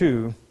chapter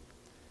 2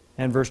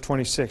 and verse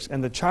 26.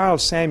 And the child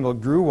Samuel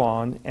grew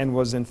on and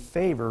was in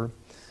favor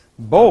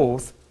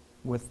both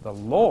with the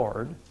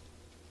Lord,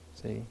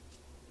 see,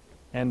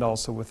 and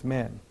also with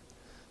men.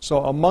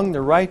 So among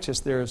the righteous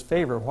there is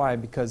favor. Why?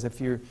 Because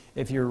if you're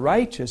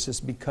righteous, it's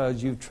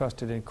because you've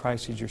trusted in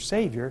Christ as your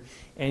Savior,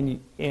 and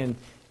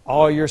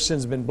all your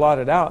sins have been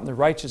blotted out, and the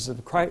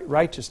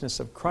righteousness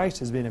of Christ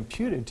has been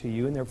imputed to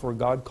you, and therefore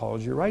God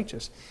calls you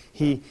righteous.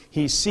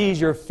 He sees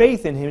your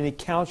faith in Him, and He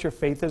counts your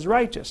faith as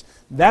righteous.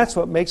 That's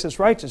what makes us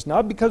righteous.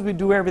 Not because we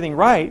do everything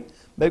right,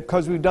 but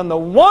because we've done the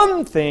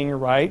one thing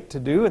right to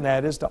do, and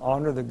that is to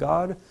honor the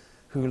God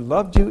who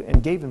loved you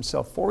and gave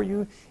Himself for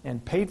you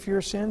and paid for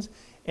your sins.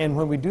 And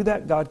when we do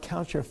that, God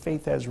counts your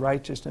faith as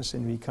righteousness,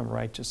 and you become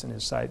righteous in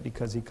His sight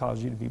because He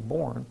caused you to be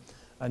born.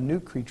 A new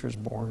creature is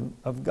born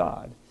of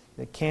God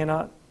that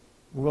cannot,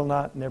 will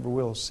not, never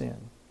will sin.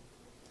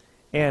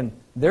 And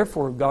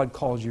therefore, God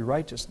calls you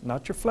righteous.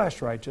 Not your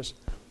flesh righteous,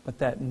 but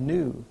that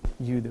new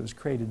you that was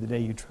created the day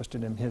you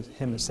trusted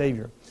Him as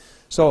Savior.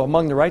 So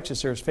among the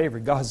righteous there is favor.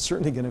 God's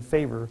certainly going to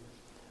favor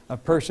a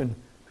person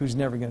who's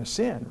never going to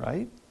sin,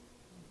 right?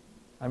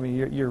 I mean,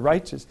 you're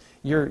righteous.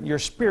 Your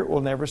spirit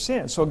will never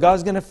sin. So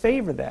God's going to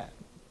favor that.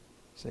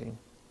 See?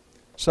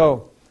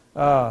 So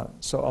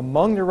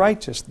among the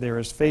righteous there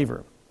is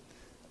favor.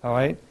 All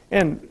right?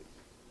 And,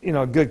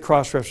 a good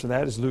cross-reference to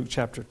that is Luke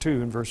chapter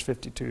 2 and verse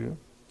 52,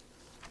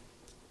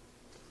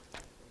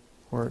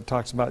 where it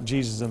talks about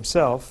Jesus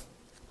Himself.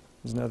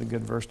 There's another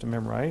good verse to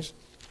memorize.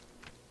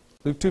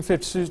 Luke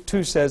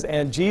 2:52 says,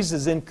 and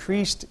Jesus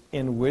increased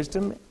in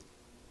wisdom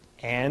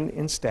and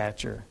in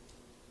stature.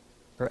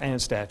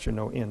 And stature,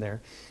 no in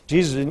there.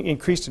 Jesus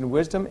increased in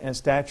wisdom and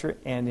stature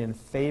and in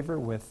favor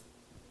with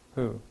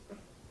who?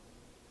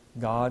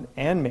 God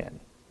and men.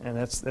 And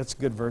that's a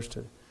good verse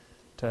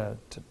to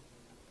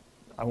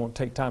I won't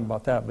take time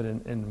about that, but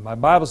in my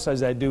Bible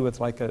studies I do with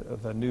like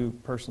a new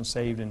person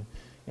saved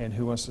and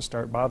who wants to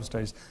start Bible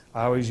studies,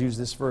 I always use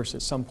this verse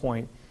at some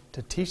point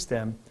to teach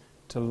them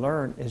to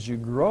learn as you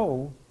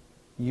grow,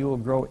 you will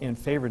grow in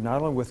favor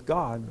not only with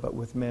God, but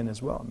with men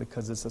as well.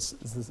 Because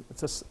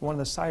it's one of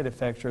the side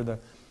effects, or the,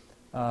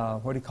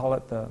 what do you call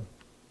it, the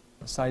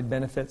side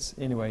benefits,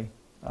 anyway,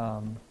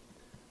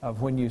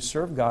 of when you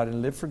serve God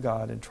and live for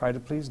God and try to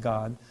please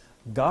God,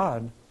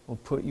 God will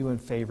put you in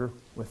favor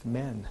with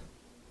men.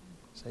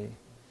 See?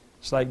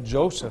 It's like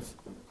Joseph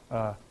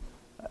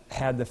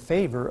had the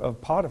favor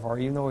of Potiphar,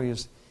 even though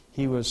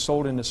he was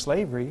sold into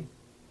slavery.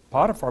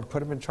 Potiphar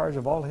put him in charge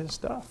of all his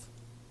stuff.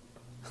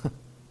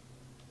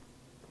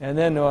 And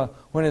then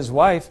when his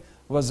wife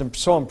was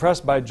so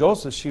impressed by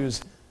Joseph,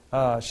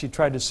 she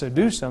tried to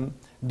seduce him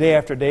day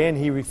after day, and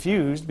he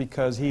refused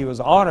because he was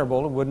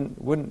honorable and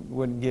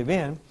wouldn't give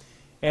in.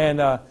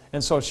 And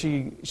so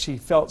she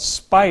felt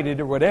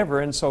spited or whatever,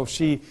 and so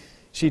she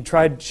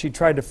tried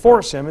to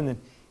force him, and then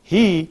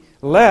he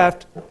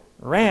left,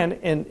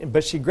 ran,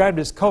 but she grabbed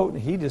his coat,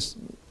 and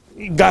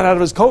he got out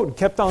of his coat and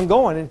kept on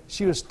going, and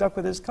she was stuck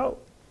with his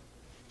coat.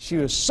 She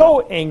was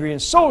so angry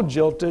and so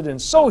jilted and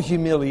so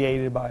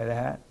humiliated by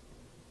that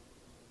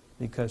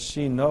because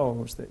she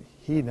knows that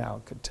he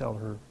now could tell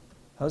her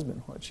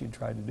husband what she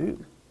tried to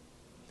do.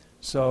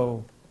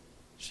 So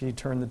she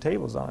turned the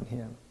tables on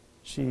him.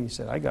 She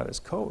said, I got his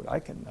coat.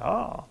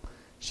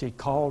 She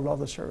called all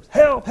the servants,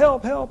 help,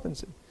 help, help,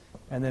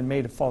 and then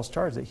made a false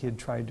charge that he had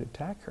tried to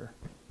attack her.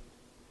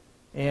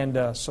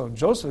 And so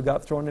Joseph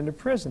got thrown into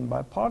prison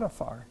by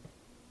Potiphar.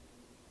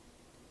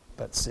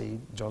 But see,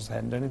 Joseph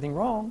hadn't done anything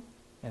wrong,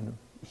 and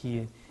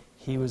he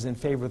was in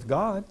favor with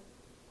God.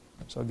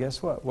 So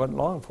guess what? Wasn't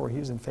long before he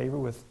was in favor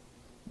with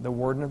the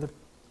warden of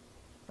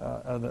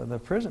the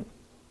prison.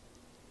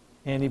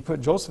 And he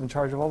put Joseph in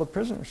charge of all the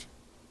prisoners.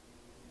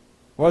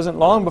 Wasn't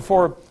long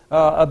before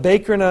a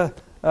baker and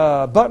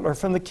a butler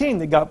from the king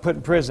that got put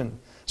in prison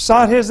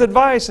sought his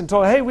advice and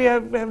told, hey, we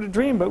have a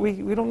dream, but we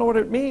don't know what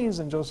it means.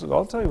 And Joseph said,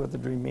 I'll tell you what the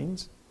dream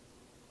means.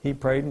 He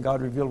prayed, and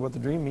God revealed what the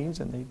dream means,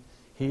 and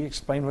he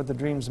explained what the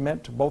dreams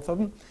meant to both of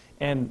them,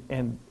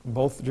 and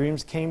both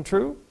dreams came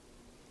true.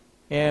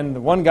 And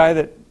the one guy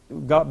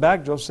that got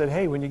back, Joseph said,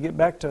 hey, when you get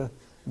back to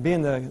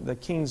being the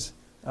king's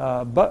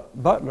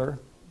butler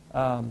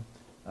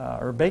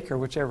or baker,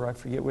 whichever, I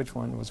forget which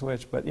one was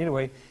which, but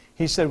anyway,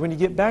 he said, when you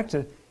get back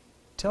to,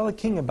 tell the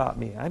king about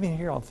me. I've been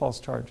here on false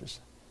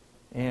charges.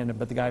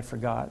 But the guy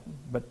forgot.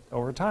 But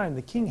over time,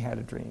 the king had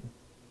a dream.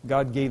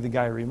 God gave the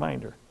guy a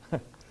reminder.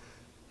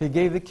 He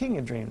gave the king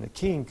a dream. The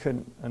king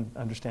couldn't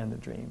understand the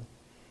dream.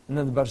 And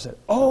then the butler said,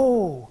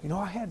 oh,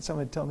 I had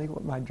someone tell me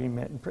what my dream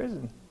meant in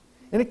prison.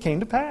 And it came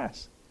to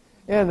pass.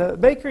 And the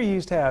baker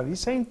used to have the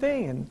same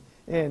thing,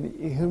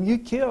 and whom you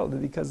killed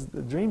because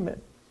the dream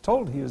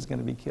told he was going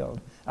to be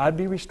killed. I'd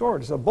be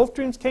restored. So both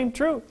dreams came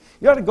true.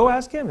 You ought to go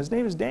ask him. His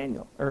name is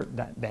Daniel. Or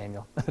not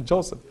Daniel,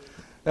 Joseph.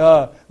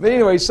 But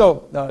anyway,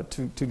 so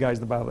two guys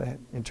in the Bible that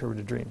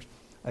interpreted dreams.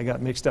 I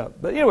got mixed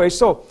up. But anyway,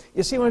 so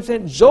you see what I'm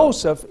saying?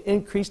 Joseph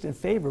increased in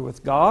favor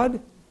with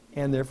God,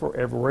 and therefore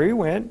everywhere he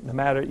went, no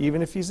matter,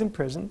 even if he's in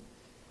prison,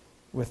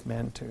 with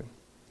men too.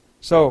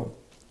 So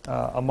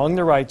among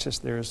the righteous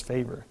there is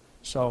favor.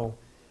 So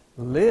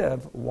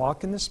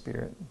walk in the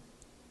Spirit,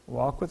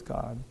 walk with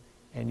God,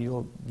 and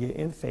you'll get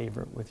in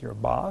favor with your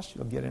boss,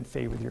 you'll get in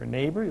favor with your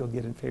neighbor, you'll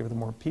get in favor with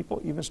more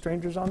people, even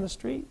strangers on the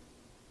street.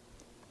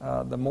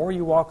 The more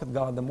you walk with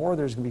God, the more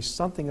there's going to be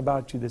something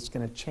about you that's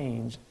going to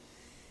change.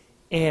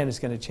 And it's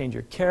going to change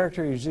your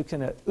character. You're just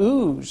going to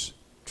ooze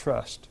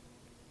trust.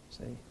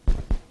 See?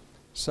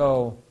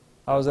 So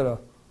I was at a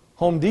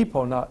Home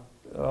Depot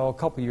a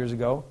couple years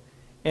ago,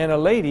 and a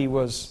lady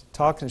was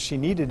talking. She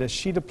needed a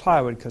sheet of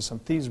plywood because some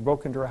thieves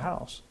broke into her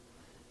house.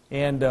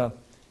 And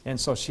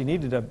so she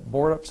needed to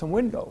board up some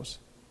windows.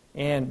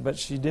 But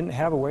she didn't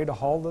have a way to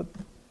haul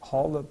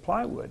the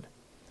plywood.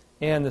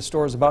 And the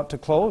store was about to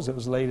close. It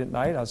was late at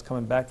night. I was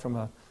coming back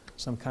from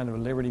some kind of a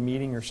Liberty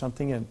meeting or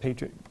something, a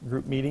Patriot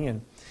group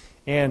meeting,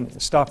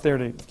 and stopped there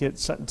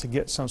to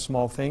get some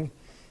small thing.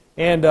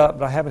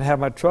 But I happened to have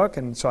my truck,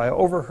 and so I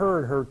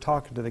overheard her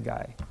talking to the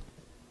guy.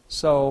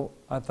 So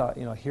I thought,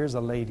 here's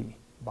a lady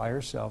by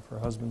herself. Her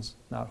husband's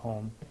not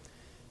home.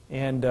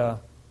 And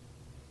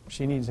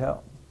she needs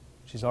help.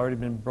 She's already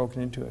been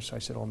broken into. So I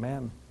said, oh,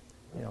 ma'am,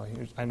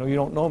 I know you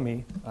don't know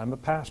me. I'm a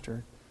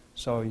pastor.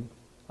 So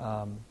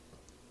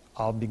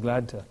I'll be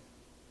glad to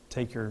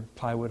take your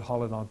plywood,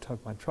 haul it on top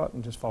of my truck,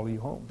 and just follow you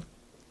home.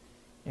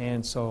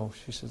 And so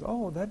she says,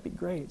 oh, that'd be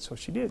great. So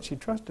she did. She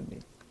trusted me.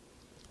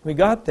 We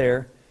got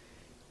there,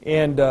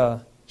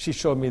 and she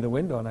showed me the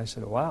window, and I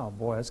said, wow,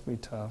 boy, that's going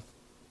to be tough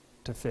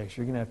to fix.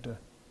 You're going to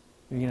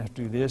have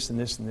to do this and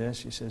this and this.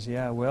 She says,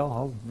 yeah, well,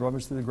 I'll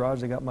rummage through the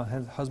garage. I got my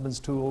husband's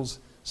tools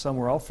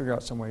somewhere. I'll figure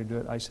out some way to do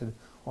it. I said,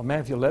 well, man,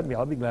 if you'll let me,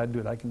 I'll be glad to do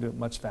it. I can do it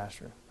much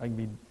faster. I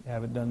can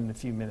have it done in a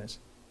few minutes.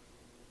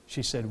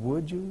 She said,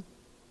 would you?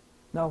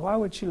 Now, why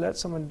would she let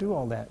someone do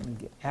all that and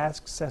get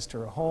access to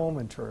her home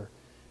and to her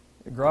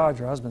garage,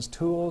 her husband's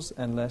tools,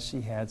 unless she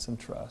had some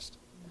trust?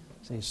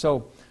 See,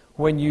 so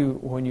when you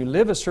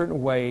live a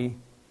certain way,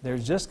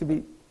 there's just going to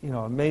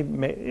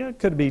be, it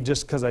could be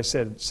just because I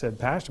said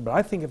pastor, but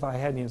I think if I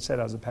hadn't even said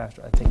I was a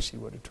pastor, I think she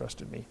would have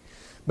trusted me.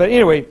 But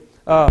anyway,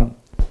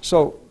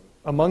 so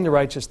among the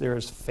righteous there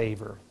is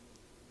favor.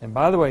 And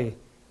by the way,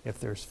 if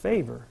there's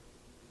favor,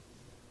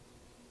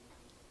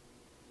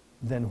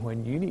 then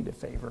when you need a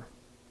favor,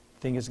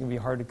 think it's going to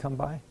be hard to come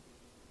by?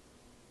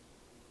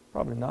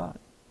 Probably not.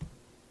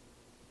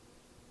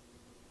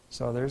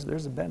 So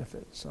there's a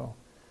benefit. So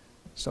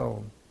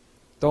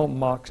don't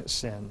mock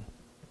sin.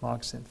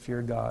 Mock sin.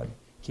 Fear God.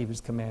 Keep His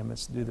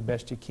commandments. Do the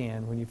best you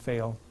can. When you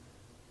fail,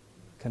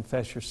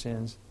 confess your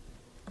sins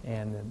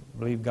and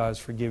believe God has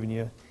forgiven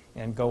you,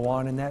 and go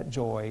on in that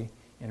joy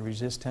and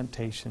resist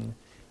temptation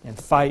and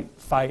fight.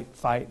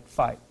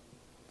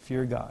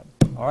 Fear God.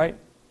 All right?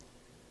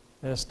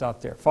 Let us stop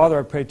there. Father,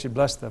 I pray that you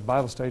bless the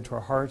Bible study to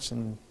our hearts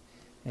and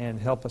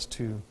help us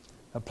to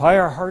apply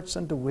our hearts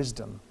unto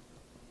wisdom.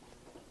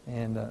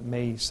 And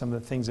may some of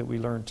the things that we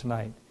learned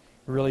tonight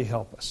really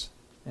help us.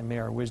 And may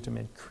our wisdom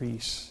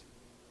increase.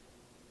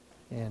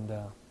 And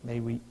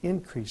may we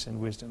increase in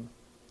wisdom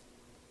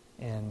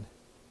and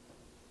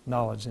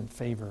knowledge and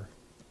favor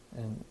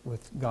and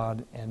with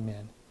God and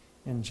men.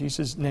 In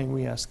Jesus' name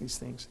we ask these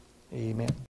things. Amen.